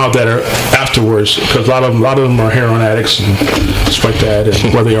people now that are afterwards, because a lot of them are heroin addicts and stuff like that,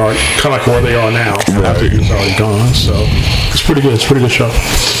 and where they are, kind of like where they are now after he's already gone. So it's pretty good. It's a pretty good show.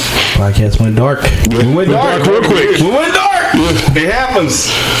 Podcast went dark. We went dark real quick. We went dark. It happens.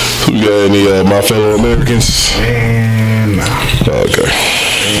 You got any my fellow Americans? Man, okay.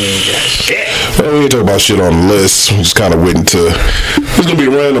 Well, we ain't talking about shit on the list. We just kind of went into. It's gonna be a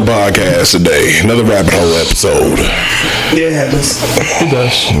random podcast today. Another rabbit hole episode. Yeah, it happens. It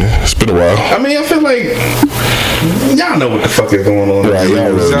does. Yeah, it's been a while. I mean, I feel like y'all know what the fuck is going on. Right,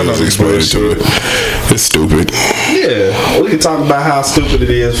 y'all really need to explain it to it. It's stupid. Yeah, we can talk about how stupid it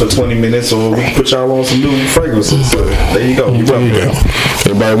is for 20 minutes, or we can put y'all on some new fragrances. So there you go.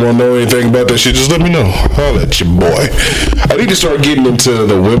 Anybody want to know anything about that shit? Just let me know. Holla at your boy. I need to start getting into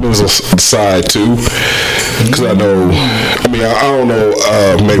the women's side too, because I know. I mean, I don't know.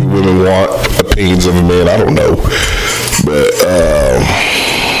 Maybe women want opinions of a man. I don't know, but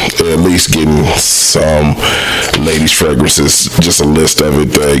at least getting some ladies' fragrances, just a list of it.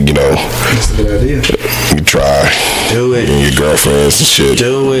 That's a good idea. You try. Do it. And your girlfriends and shit.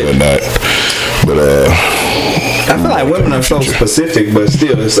 Do it. And that. But I feel like women are so specific, but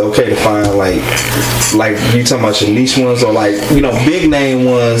still it's okay to find like you talking about your niche ones, or like big name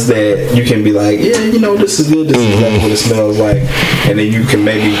ones that you can be like, yeah, this is good, this is exactly what it smells like, and then you can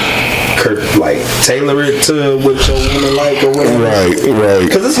maybe tailor it to what your woman like or whatever. Right.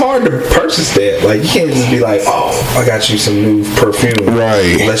 Because it's hard to purchase that. Like, you can't just be like, oh, I got you some new perfume.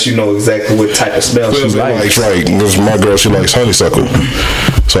 Right. Unless you know exactly what type of smell she likes. Right. Because my girl, she likes honeysuckle.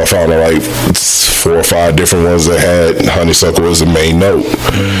 So I found her 4 or 5 different ones that had honeysuckle as the main note.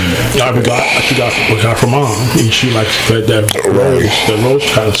 I got from mom. And she likes that rose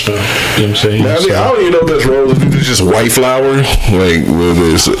kind of smell. You know what I'm saying? Now, I don't even know if that's rose. If it's just white flower, like whether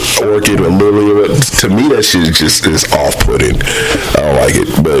it's orchid or lily. To me, that shit just is off-putting. I don't like it,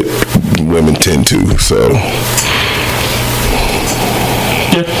 but women tend to. So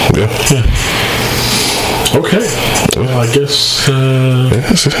yeah. Okay. Well, I guess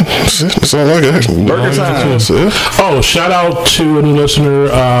that's all I got. Burger time. Oh, shout out to a new listener,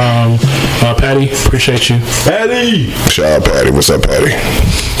 Patty. Appreciate you, Patty. Shout out, Patty. What's up, Patty?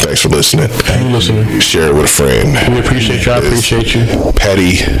 Thanks for listening. Share it with a friend. We appreciate you. I appreciate you.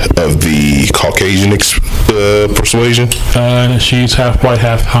 Patty of the Caucasian persuasion. She's half white,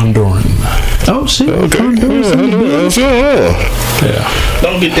 half Honduran. Oh, shit. Okay. Yeah.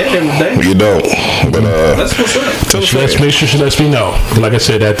 Don't get that every day. You don't. But that's what's up. Let's make sure she lets me know. Like I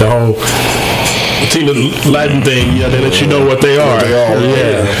said, that the whole Tina Latin thing, they let you know what they are.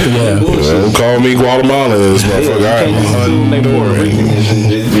 Yeah. Don't call me Guatemala, this motherfucker.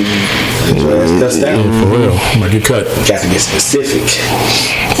 That's down. For real. Might get cut. Got to get specific.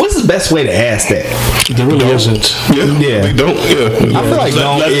 What's the best way to ask that? There really isn't. Yeah. They don't. Yeah. I feel like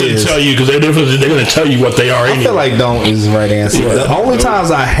don't let them tell you, because they're going to tell you what they are anyway. I feel like don't is the right answer. The only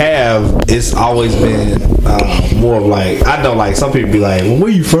times I have, it's always been more of like, I know like some people be like, well,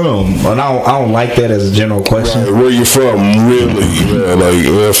 where you from? And I don't like that as a general question. Right. Where you from, really?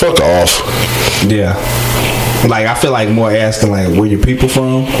 Yeah, fuck off. Yeah. Like, I feel like more asking like where your people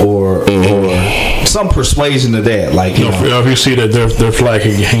from or some persuasion to that. Like, you know, if you see that their flag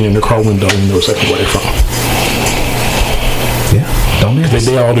hanging in the car window, you know exactly where they're from. Yeah, don't ask.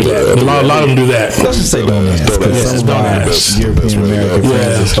 They all do that. A lot of them do that. Let's just say don't ask. Because Don't ask. European American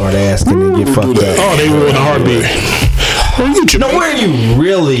friends that start asking and get fucked up. Oh, they will in a heartbeat. No, where are you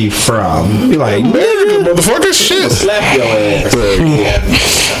really from? Be like, nigga, motherfucker, shit. slap your ass.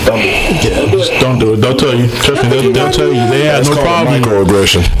 Don't do it. Don't tell you. Trust me, they'll tell you. They have no problem.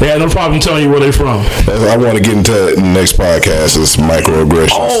 Microaggression. They have no problem telling you where they're from. I want to get into the next podcast. It's microaggression.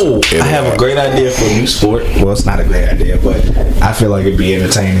 Oh, I have a great idea for a new sport. Well, it's not a great idea, but I feel like it'd be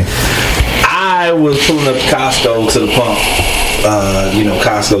entertaining. I was pulling up Costco to the pump.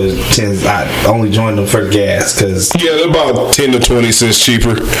 Costco tends. I only joined them for the gas because they're about 10 to 20 cents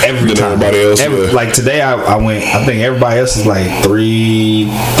cheaper every than time. everybody else. Like today, I went. I think everybody else is like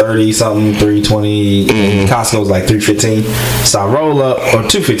 $3.30 something, $3.20. Costco's like $3.15. So I roll up or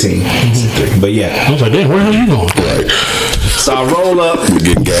 $2.15. But yeah, I was like, damn, where are you going? Right. So I roll up. We're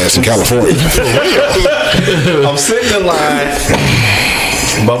getting gas in California. I'm sitting in line.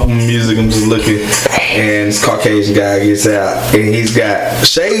 Bumping music, I'm just looking, and this Caucasian guy gets out, and he's got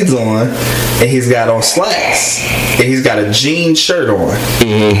shades on, and he's got on slacks, and he's got a jean shirt on,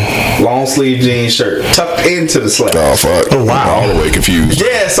 long sleeve jean shirt tucked into the slacks. Oh fuck! Oh wow! All the way confused.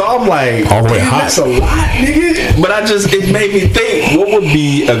 Yeah, so I'm like, all the way hot. That's a lot, nigga. But it made me think, what would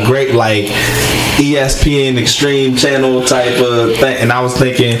be a great like ESPN Extreme Channel type of thing? And I was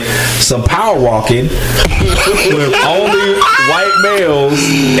thinking some power walking with only white males.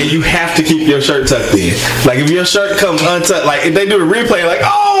 And you have to keep your shirt tucked in. Like if your shirt comes untucked, like if they do a replay, like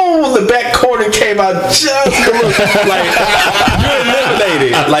the back corner came out just like you're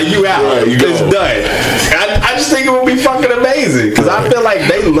eliminated, like you out, right, it's done. I just think it would be fucking amazing because I feel like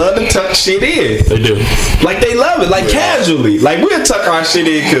they love to tuck shit in. They do. Like they love it, like casually. Like we'll tuck our shit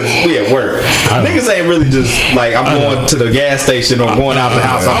in because we at work. Niggas ain't really just like I'm going to the gas station or going out the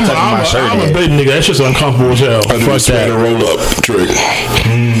house. I'm tucking my shirt in. I'm a big nigga. That's just uncomfortable as hell. I do the sweater roll up trick.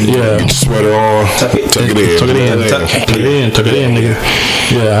 Yeah. Get your sweater on. Tuck it in. Tuck it in, nigga.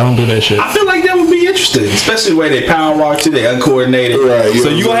 Yeah, I don't do that shit. I feel like that would be interesting, especially the way they power walk too, they uncoordinated. Right, so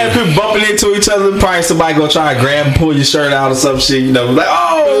you gonna have people bumping into each other. Probably somebody gonna try to grab and pull your shirt out or some shit. You know, like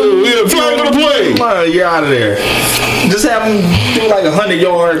fly to the plane. You're out of there. Just have them do like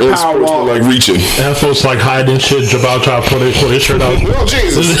 100-yard power walk, like reaching. Have folks like hiding shit, Jabal try to pull their shirt out. Oh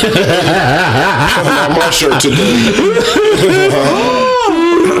Jesus! My shirt today.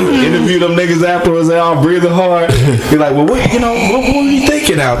 Interview them niggas afterwards. They all breathing hard. Be like, well, what were you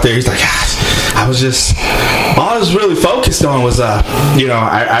thinking out there? He's like, gosh, I was just All I was really focused on was,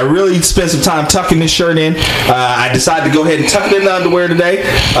 I really spent some time tucking this shirt in. I decided to go ahead and tuck it in the underwear today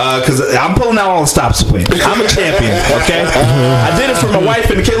because I'm pulling out all the stops to win. I'm a champion, okay? I did it for my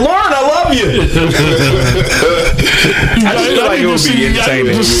wife and the kid. Lauren, I love you. I just feel like it would be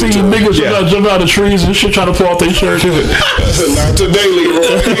entertaining. Just see niggas jump out of trees and shit trying to pull off their shirt. Not today,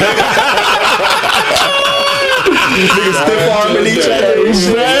 Leroy. Niggas stiff-arming each other.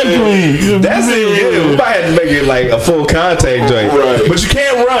 Exactly. That's it. Yeah. We might have to make it like a full contact joint. Right. But you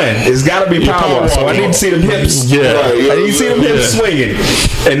can't run. It's got to be power. So I need to see them hips. Yeah. I need to see them hips swinging.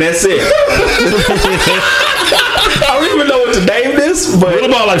 And that's it. I don't even know what to name this, but What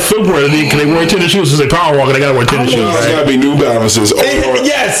about like footwear? Can they wear tennis shoes? Since they power walking, they gotta wear tennis shoes. It's gotta be New Balances.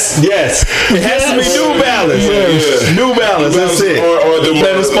 yes. It has to be New Balance. Yes. New Balance. That's it. Or the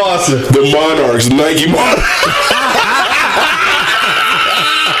better sponsor. The Monarchs, Nike Monarchs.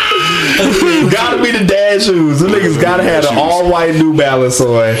 Gotta be the dad shoes. Them niggas gotta have the all white New Balance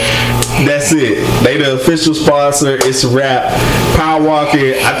on. That's it. They the official sponsor. It's a wrap. Power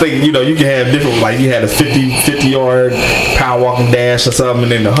walking. I think you can have different. Like you had a 50 yard power walking dash or something,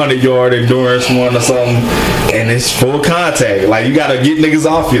 and then the 100-yard endurance one or something, and it's full contact. Like you gotta get niggas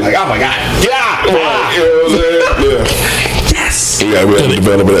off you. Like oh my god, yeah. You know what I'm saying? Yeah. Yes. Yeah, we have to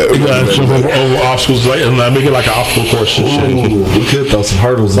develop that. You gotta jump over obstacles, like, and make it like an obstacle course and shit. Ooh, we could throw some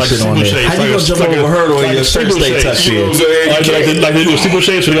hurdles and Like shit on there. steeplechase, How you gonna jump over a hurdle and your shirt stay tucked in? Like they do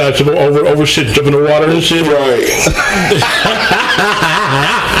steeplechase, so you gotta jump over shit, jump in the water and shit. Right.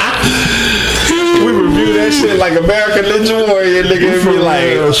 We review that shit like American Ninja Warrior, nigga, and be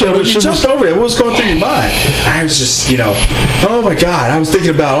like, so when you jumped over there, what was going through your mind? I was just, oh my God, I was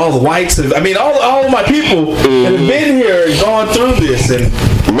thinking about all the whites. All of my people that have been here and gone through this. And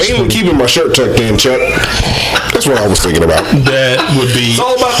mainly keeping my shirt tucked in, Chuck. That's what I was thinking about. That would be. It's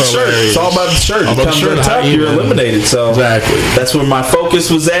all about the shirt. It's all about the shirt. All about the shirt. Tuck, you're eliminated. So exactly. That's where my focus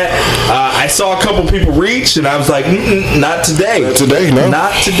was at. I saw a couple people reach, and I was like, not today. Not today, no.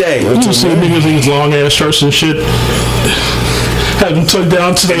 Not today. You see niggas in these long ass shirts and shit. Have them tucked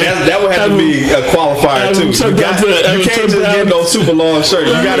down to the. That would have to be a qualifier too. You can't just get no super long shirt.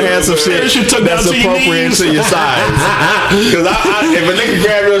 You gotta have some shit that's appropriate to your size. Because if a nigga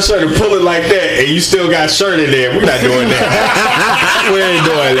grab your shirt and pull it like that, and you still got shirt in there, we're not doing that. We ain't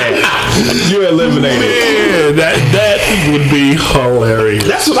doing that. You eliminated. Man, that would be hilarious.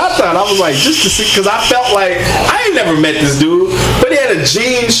 That's what I thought. I was like, just to see, because I felt like I ain't never met this dude, but he had a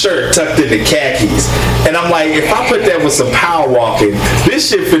jean shirt tucked into khakis, and I'm like, if I put that with some power walking,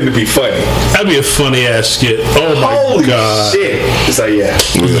 this shit finna be funny. That'd be a funny ass skit. Oh my Holy god. shit! So yeah.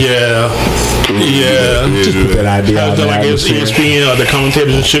 Just put that idea out there. Like ESPN, the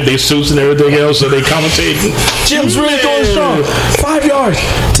commentators and shit, they suits and everything else, so they commentating. Jim's really going strong. 5 yards,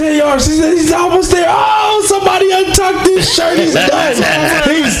 10 yards. He's almost there. Oh, somebody untucked this shirt. He's done.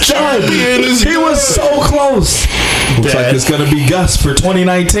 He's done. He was so close. Looks like it's gonna be Gus for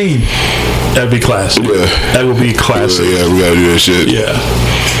 2019. That'd be classic. Yeah. That would be classic. Yeah, we gotta do that shit. Yeah.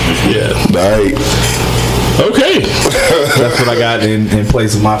 Alright. Okay. That's what I got in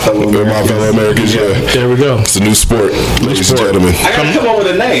place of my fellow Americans. Yeah. There we go. It's a new sport, ladies and gentlemen. I gotta come up with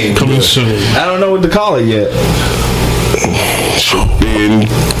a name. Coming soon. I don't know what to call it yet. In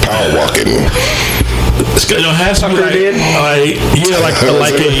power walking. It has to be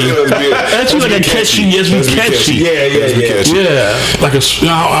like a catchy. Yes, we catchy. Yeah. Like I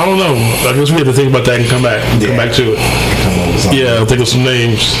don't know. I guess we have to think about that and come back to it. Yeah, I'll think of some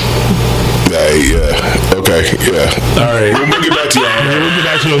names. Yeah. Okay. Yeah. All right. We'll get back to y'all. We'll get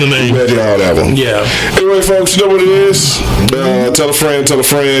back to you on the name. We'll get y'all that one. Yeah. Anyway, folks, you know what it is. Tell a friend,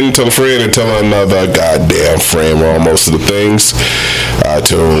 and tell another goddamn friend. We're on most of the things.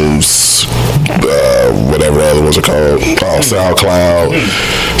 iTunes, whatever other ones are called. SoundCloud,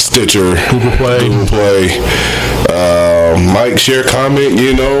 Stitcher, Google Play. Like, share, comment,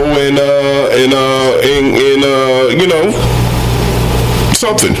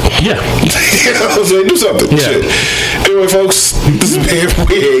 something. Yeah. Do something. Yeah. Shit. Anyway, folks, this is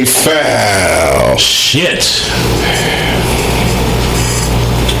We Ain't Foul. Shit.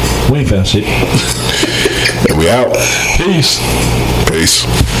 We ain't found shit. And we out. Peace.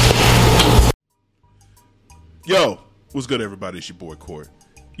 Yo, what's good, everybody? It's your boy Court.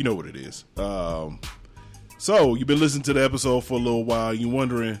 You know what it is. So you've been listening to the episode for a little while. You're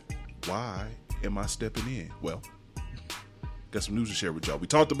wondering, why am I stepping in? Well, got some news to share with y'all. We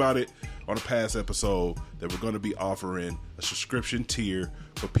talked about it on a past episode that we're going to be offering a subscription tier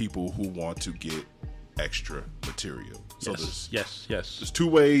for people who want to get extra material. So there's 2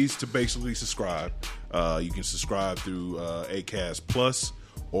 ways to basically subscribe. You can subscribe through Acast Plus,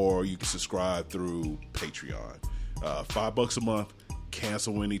 or you can subscribe through Patreon. $5 a month,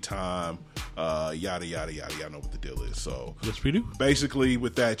 cancel anytime, yada yada yada. Y'all know what the deal is. So yes, we do. Basically,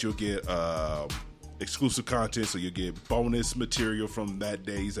 with that, you'll get exclusive content, so you'll get bonus material from that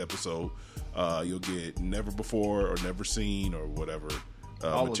day's episode. You'll get never before or never seen or whatever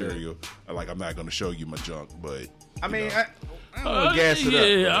material. Like, I'm not going to show you my junk, but I mean, I don't want to gas it up.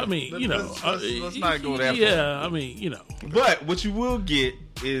 Yeah, I mean, you know, let's not go that far. Yeah, I mean, you know. But what you will get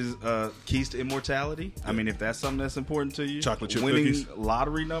is keys to immortality. I mean, if that's something that's important to you, chocolate chip winning cookies,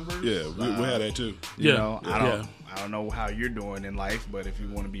 lottery numbers. Yeah, we had that too. You know, I don't know how you're doing in life, but if you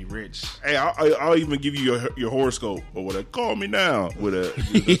want to be rich, hey, I'll even give you your horoscope or whatever. Call me now with a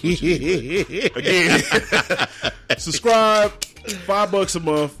again. Subscribe, $5 a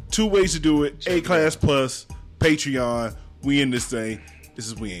month. 2 ways to do it: A-Class Plus, Patreon. We in this thing. This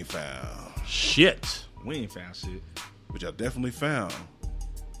is We Ain't Found Shit. We ain't found shit, but y'all definitely found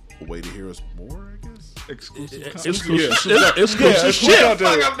a way to hear us more, I guess. Exclusive Exclusive shit.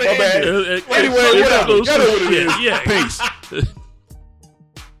 Anyway, whatever. Yeah. Peace.